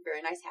 He had a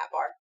very nice hat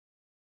bar.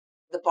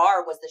 The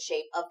bar was the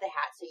shape of the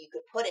hat, so you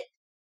could put it.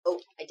 Oh,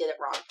 I did it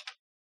wrong.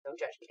 Don't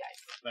judge me, guys.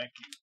 Thank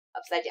you.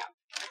 Upside down.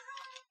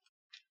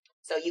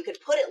 So you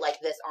could put it like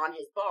this on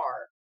his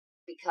bar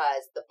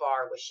because the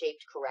bar was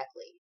shaped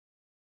correctly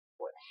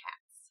for the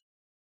hats.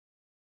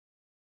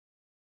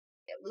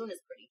 Yeah, Luna's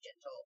pretty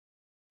gentle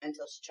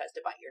until she tries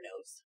to bite your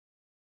nose.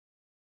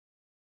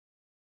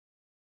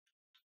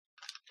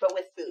 But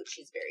with food,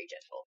 she's very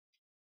gentle.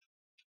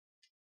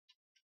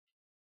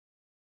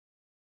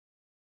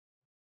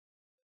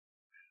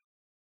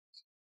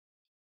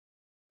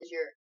 Is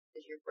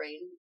your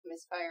brain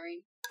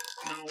misfiring?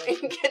 No, my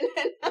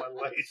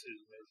lace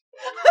is misfiring.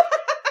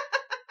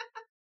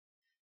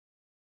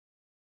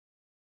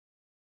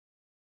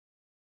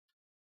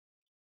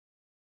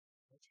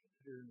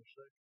 Here in a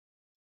second.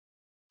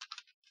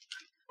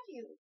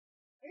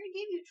 I already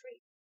gave you a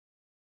treat.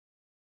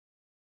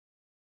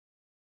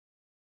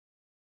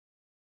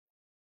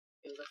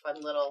 It was a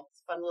fun little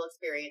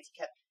experience. He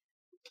kept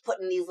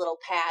putting these little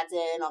pads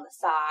in on the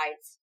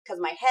sides because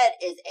my head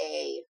is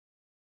a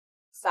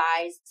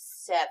size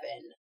 7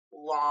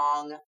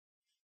 long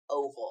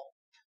oval.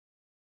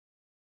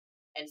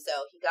 And so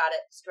he got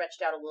it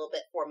stretched out a little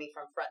bit for me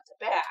from front to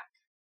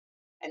back.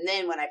 And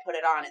then when I put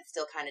it on, it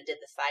still kind of did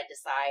the side to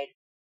side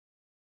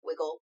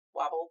wiggle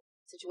wobble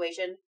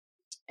situation.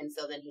 And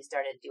so then he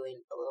started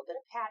doing a little bit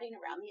of padding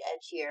around the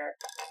edge here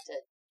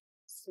to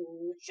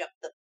smooch up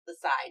the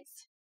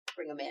sides,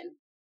 bring them in.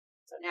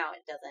 So now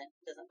it doesn't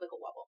wiggle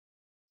wobble.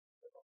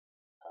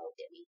 Oh,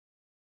 Denny.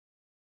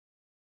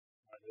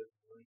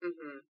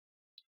 Mm-hmm.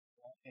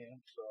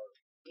 I'm sorry.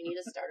 You need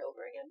to start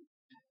over again?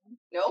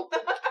 No?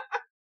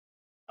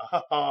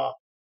 Oh,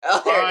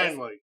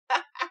 finally.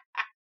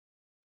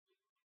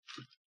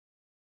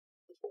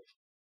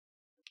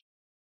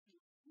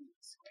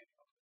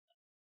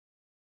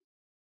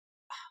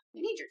 We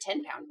need your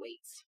 10-pound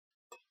weights.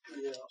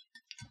 Yeah.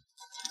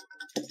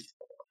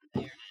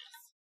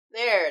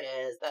 There it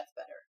is. That's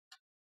better.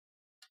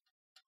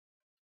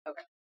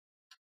 Okay.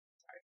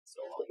 Sorry,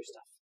 stole all your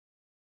stuff.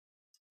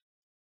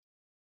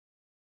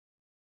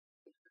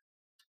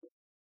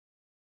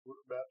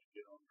 We're about to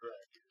get on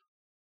track here.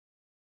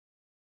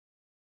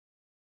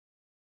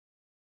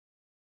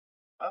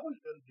 I always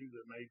got to do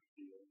the maybe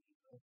deal, you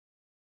know.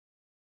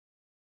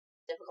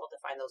 Difficult to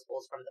find those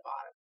holes from the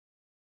bottom.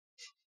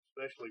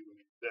 Especially when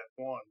it's that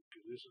one,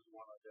 because this is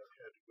one I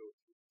had to go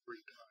through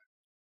 3 times.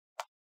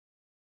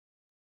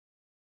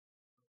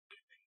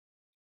 Okay.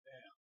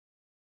 Now,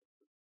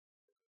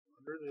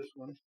 under this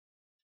one.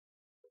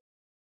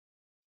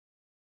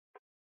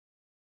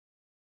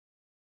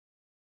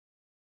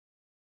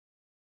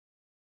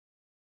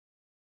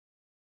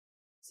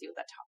 See what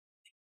that top.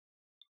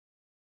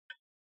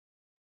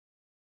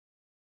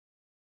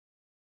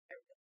 There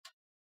we go.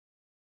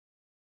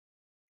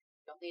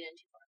 Don't lean in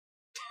too far.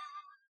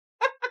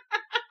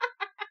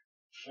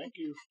 Thank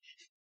you.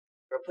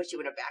 Or put you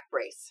in a back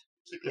brace.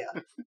 Keep you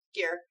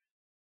gear.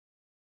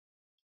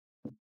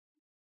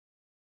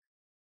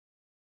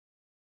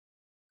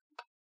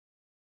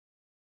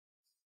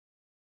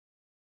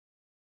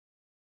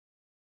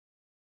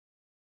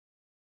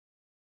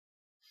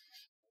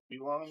 Be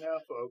long now,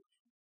 folks.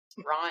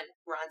 Ron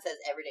says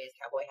every day is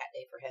cowboy hat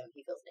day for him.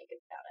 He feels naked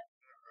without it.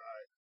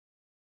 Right.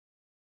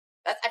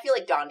 I feel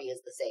like Dondi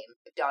is the same.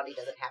 If Dondi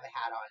doesn't have a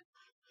hat on,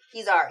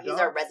 he's our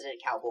resident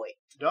cowboy.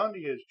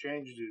 Dondi has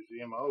changed his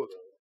MO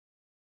though.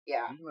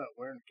 Yeah. He's not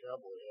wearing a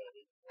cowboy hat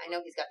anymore. I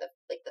know he's got the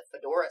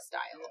fedora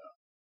style. Yeah.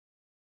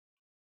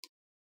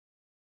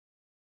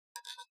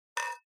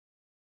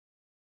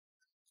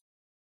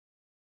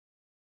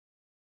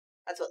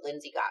 That's what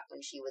Lindsay got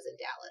when she was in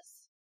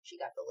Dallas. She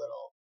got the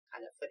little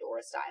kind of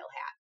fedora style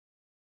hat.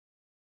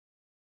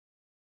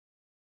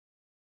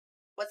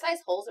 What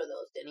size holes are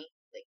those, Denny?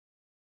 Like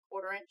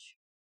 1/4 inch?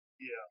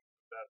 Yeah,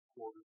 about a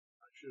quarter.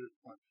 I should have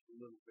punched a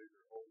little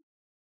bigger hole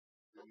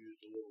and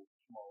used a little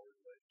smaller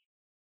lace.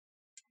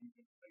 I'm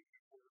going to make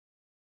it work,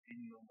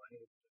 even though my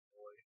head's in the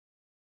way.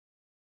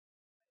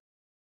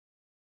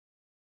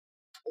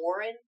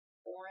 Oren?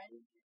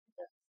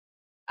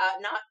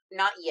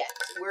 Not yet.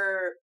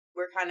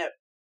 We're kind of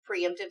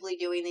preemptively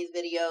doing these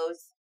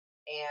videos,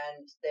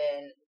 and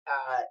then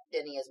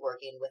Denny is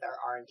working with our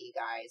R&D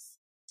guys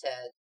to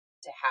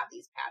have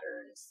these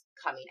patterns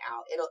coming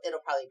out. It'll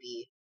probably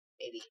be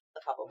maybe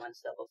a couple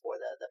months though before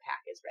the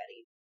pack is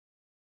ready.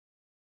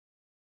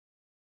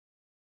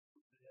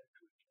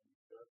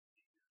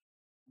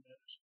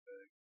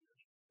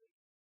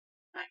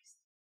 Nice.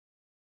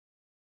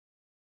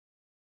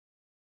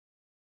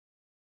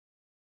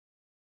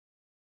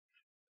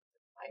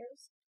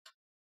 Pliers?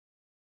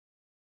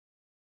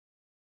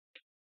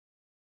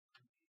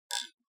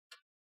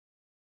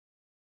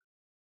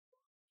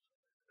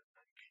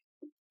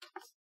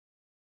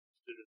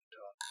 Sit at the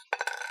top.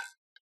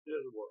 This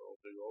is what I'll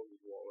do. I'll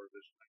just waller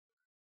this thing.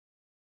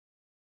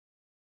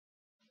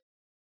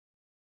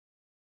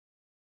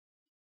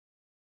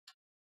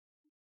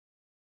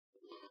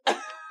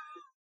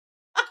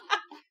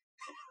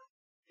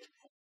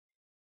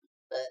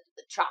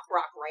 The Chalk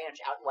Rock Ranch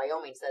out in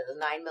Wyoming says a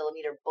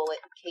 9mm bullet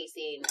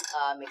casing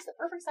makes the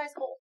perfect size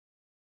hole.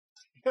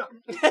 Yeah.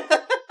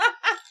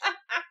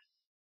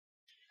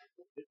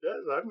 It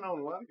does. I've known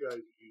a lot of guys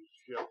who use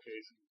shell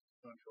casing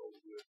to punch holes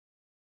with.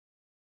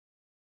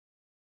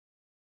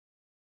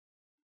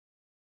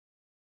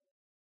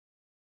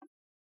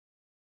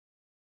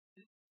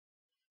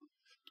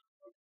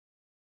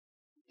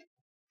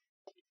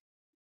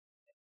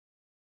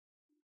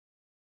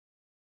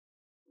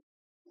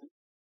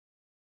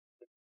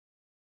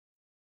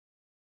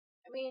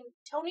 I mean,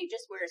 Tony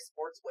just wears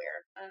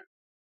sportswear. I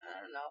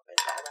don't know if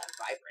it's all that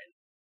vibrant.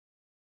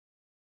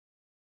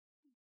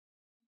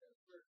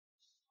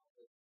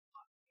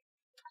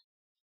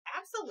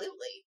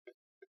 Absolutely.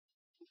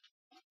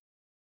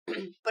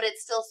 But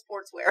it's still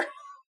sportswear.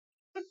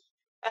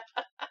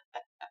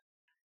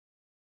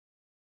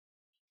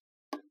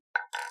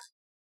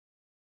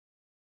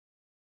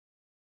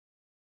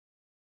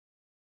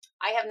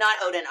 I have not,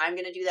 Odin. I'm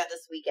going to do that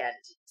this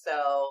weekend.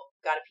 So,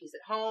 got a piece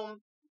at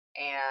home,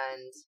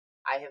 and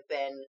I have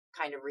been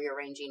kind of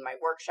rearranging my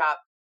workshop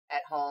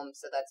at home.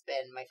 So that's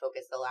been my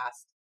focus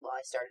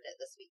I started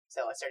it this week.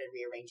 So I started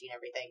rearranging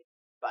everything.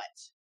 But,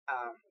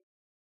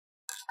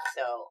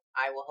 so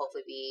I will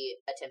hopefully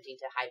be attempting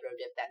to hydro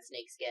dip that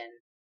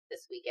snakeskin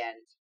this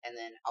weekend, and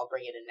then I'll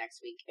bring it in next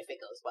week if it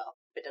goes well.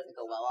 If it doesn't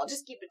go well, I'll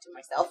just keep it to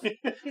myself.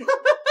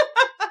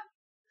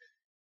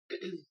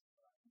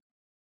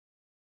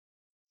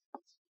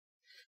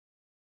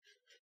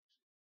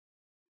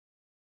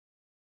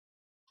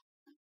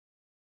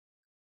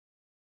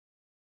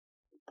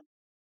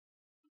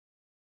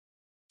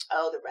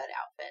 Oh, the red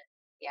outfit.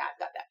 Yeah,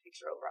 I've got that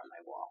picture over on my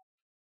wall.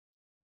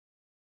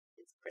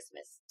 It's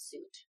Christmas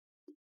suit.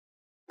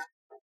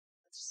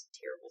 It's just a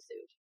terrible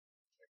suit.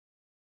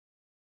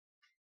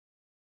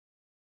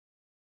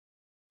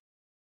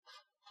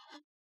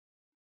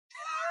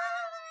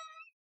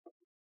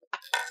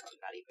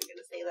 I'm not even going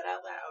to say that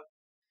out loud.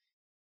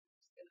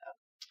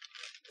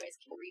 You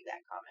guys can read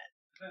that comment.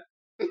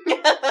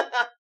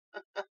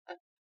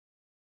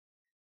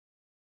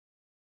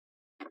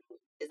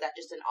 Is that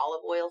just an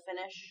olive oil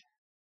finish?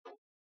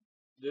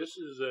 This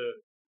is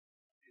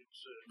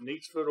it's a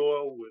neat's foot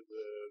oil with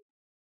a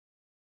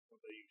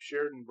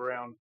Sheridan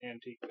Brown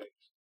antique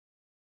paste.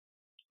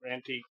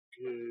 Antique,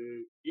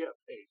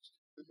 paste.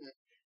 Mm-hmm.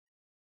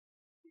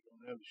 We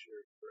don't have the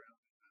Sheridan Brown.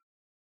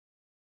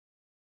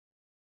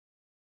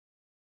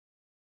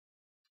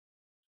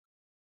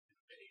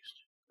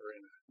 Paste or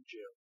in a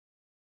gel.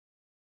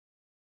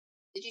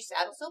 Did you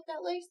saddle soap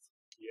that lace?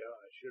 Yeah,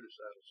 I should have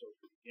saddle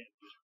soaked it again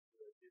just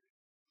before I did it.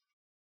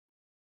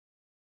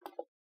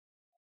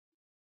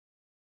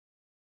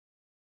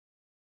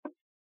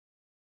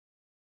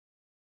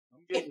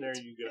 I'm getting there,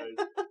 you guys.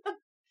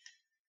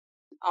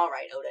 All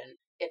right, Odin.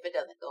 If it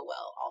doesn't go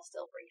well, I'll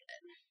still bring it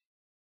in.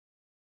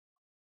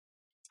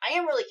 I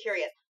am really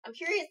curious. I'm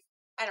curious.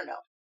 I don't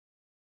know.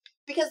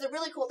 Because the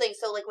really cool thing,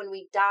 so like when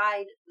we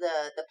dyed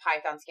the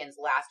python skins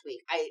last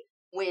week,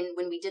 when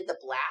we did the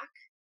black,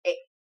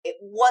 it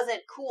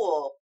wasn't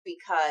cool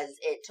because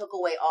it took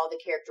away all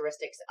the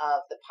characteristics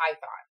of the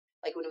python.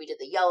 Like when we did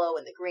the yellow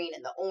and the green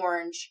and the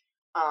orange,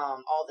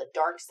 all the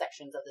dark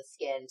sections of the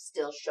skin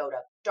still showed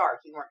up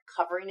dark. You weren't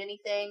covering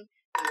anything.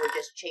 You were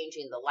just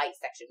changing the light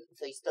section.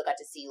 So you still got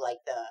to see like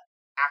the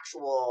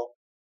actual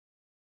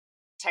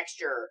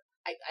texture.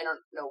 I don't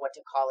know what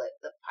to call it.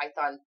 The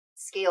python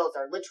scales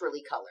are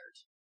literally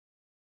colored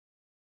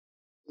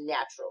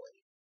naturally.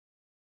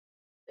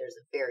 There's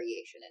a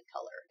variation in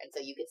color, and so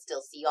you could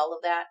still see all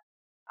of that.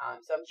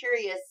 So I'm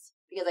curious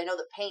because I know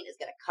the paint is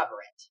going to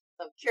cover it.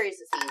 So I'm curious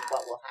to see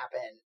what will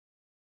happen.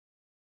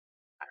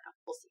 I don't know.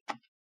 We'll see.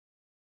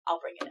 I'll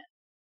bring it in.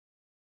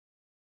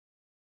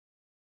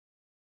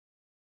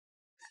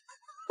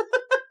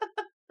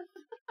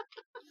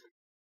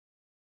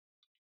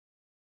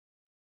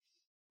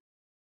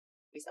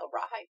 We sell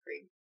rawhide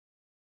cream.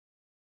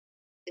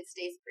 It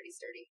stays pretty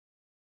sturdy.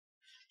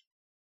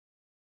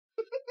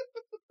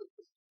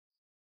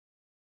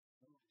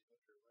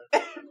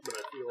 But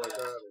I feel like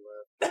I ought to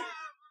laugh.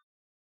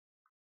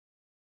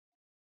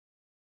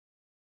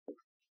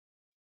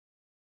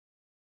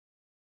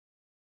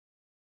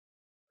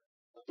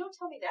 Don't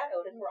tell me that,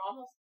 Odin. We're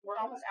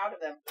almost out of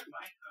them. There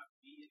might not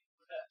be any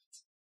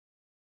left.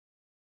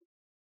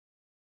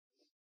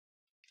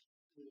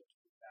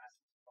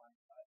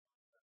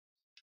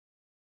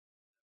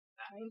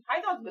 I mean,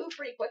 pythons move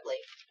pretty quickly.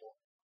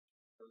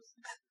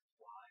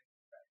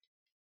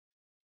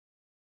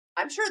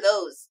 I'm sure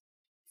those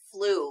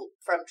flew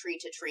from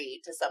tree to tree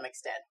to some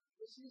extent.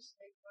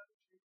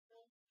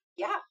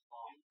 Yeah.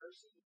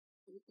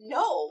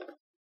 No.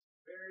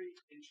 Very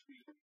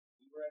intriguing.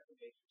 We were at the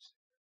nature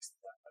center. It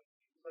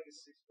was like a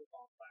 6-foot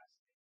long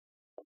plastic.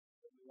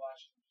 And we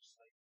watched him just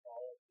like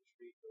fall up the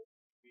tree, go up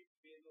the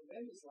tree. And the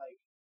wind is like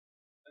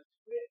a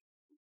twit,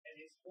 and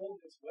he's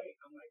holding his weight.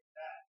 I'm like,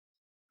 that.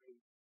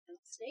 The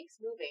snake's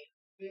moving.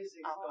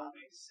 Physics don't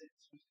make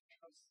sense when it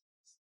comes to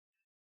this.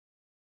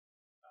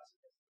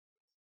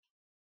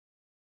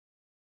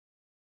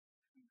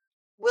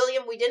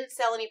 William, we didn't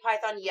sell any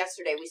python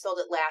yesterday. We sold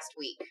it last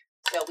week.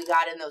 So we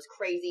got in those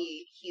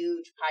crazy,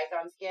 huge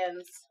python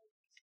skins.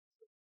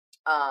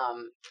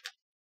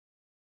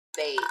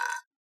 They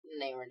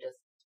were just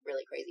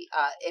really crazy.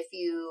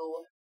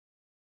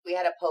 We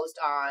had a post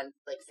on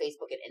like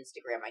Facebook and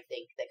Instagram, I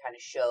think, that kind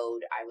of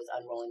showed I was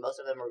unrolling. Most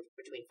of them were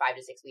between 5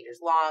 to 6 meters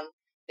long.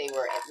 They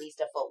were at least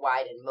a foot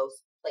wide in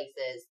most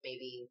places,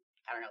 maybe,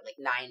 I don't know, like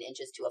 9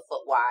 inches to a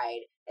foot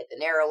wide at the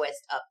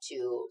narrowest, up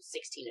to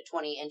 16 to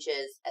 20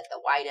 inches at the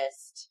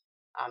widest.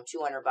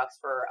 $200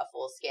 for a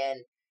full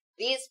skin.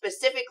 These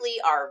specifically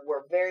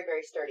were very,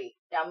 very sturdy.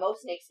 Now,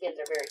 most snake skins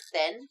are very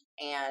thin,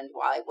 and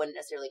while I wouldn't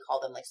necessarily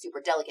call them like super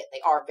delicate,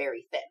 they are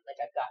very thin.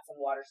 Like I've got some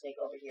water snake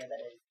over here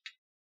that is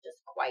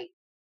just quite.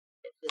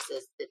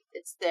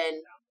 It's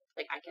thin.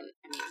 Like I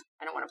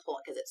don't want to pull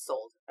it because it's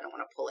sold. I don't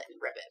want to pull it and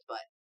rip it,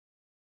 but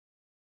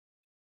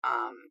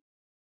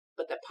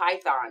the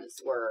pythons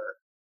were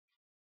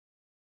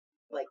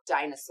like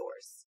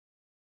dinosaurs,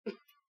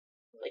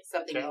 like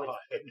something you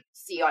would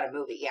see on a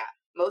movie. Yeah.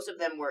 Most of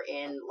them were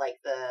in like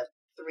the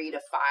 3 to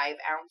 5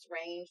 ounce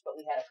range, but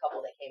we had a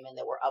couple that came in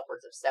that were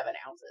upwards of 7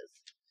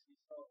 ounces.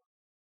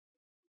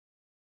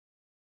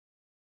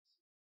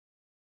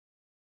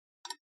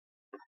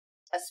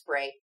 A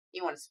spray.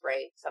 You want to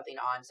spray something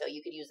on, so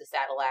you could use a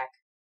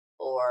saddlebags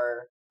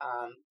or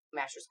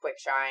Master's Quick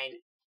Shine.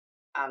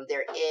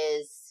 There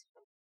is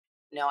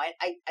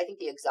I think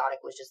the exotic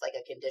was just like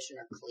a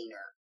conditioner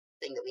cleaner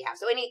thing that we have.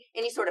 So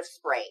any sort of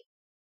spray.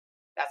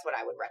 That's what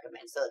I would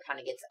recommend. So it kind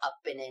of gets up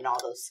and in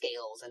all those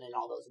scales and in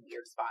all those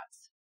weird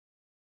spots.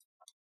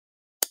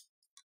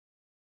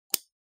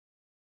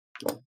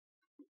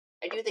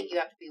 I do think you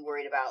have to be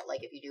worried about,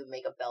 like, if you do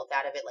make a belt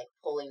out of it, like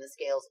pulling the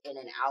scales in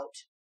and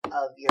out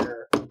of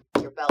your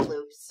belt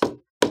loops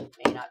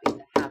may not be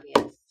the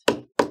happiest.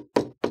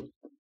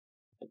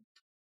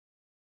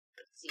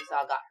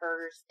 Seesaw got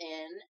hers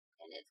in,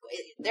 and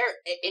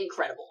they're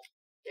incredible.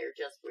 They're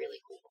just really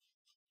cool.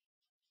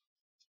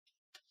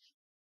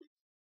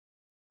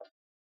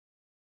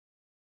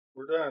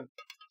 We're done.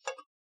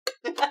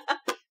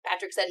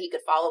 Patrick said he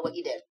could follow what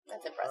you did.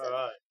 That's impressive.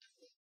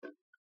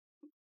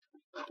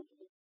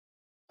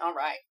 All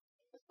right.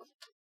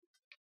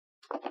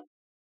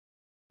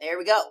 There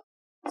we go.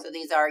 So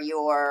these are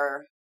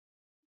your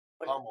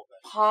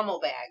pommel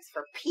bags,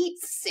 for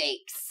Pete's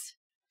sakes.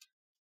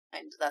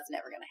 And that's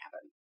never going to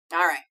happen.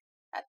 All right.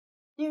 That's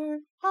your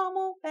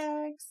pommel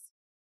bags.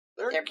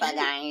 They're bug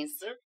eyes.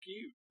 They're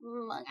cute.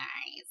 Bug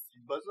eyes.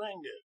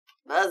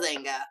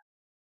 Bazinga.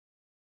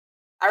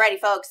 Alrighty,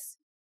 folks.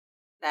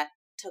 That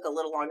took a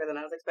little longer than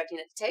I was expecting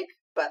it to take,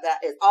 but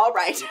that is all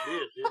right. It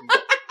did, didn't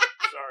it?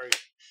 Sorry.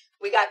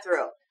 We got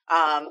through.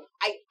 I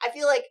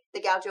feel like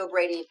the Gaucho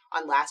Brady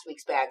on last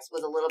week's bags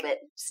was a little bit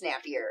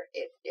snappier.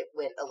 It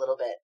went a little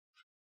bit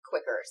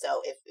quicker.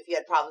 So if you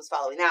had problems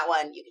following that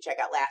one, you can check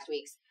out last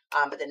week's.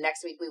 But then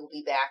next week we will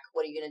be back.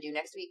 What are you going to do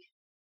next week?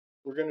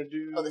 We're going to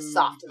do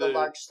the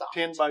large soft.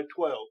 10 by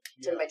 12.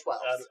 10 by 12.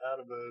 Out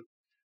of a,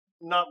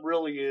 not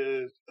really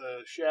a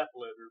shaft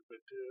leather, but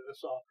a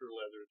softer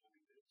leather than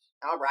it is.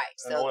 All right.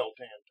 An oil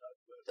tan type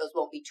leather. Those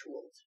won't be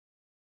tooled.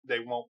 They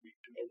won't be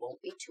tooled. They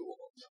won't be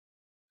tooled.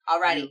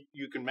 Alrighty.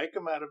 You can make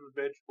them out of a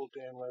vegetable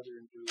tan leather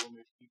and do them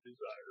if you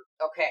desire.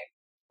 Okay.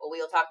 Well,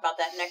 we'll talk about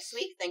that next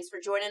week. Thanks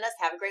for joining us.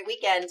 Have a great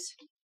weekend.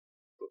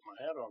 Put my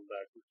hat on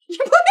backwards.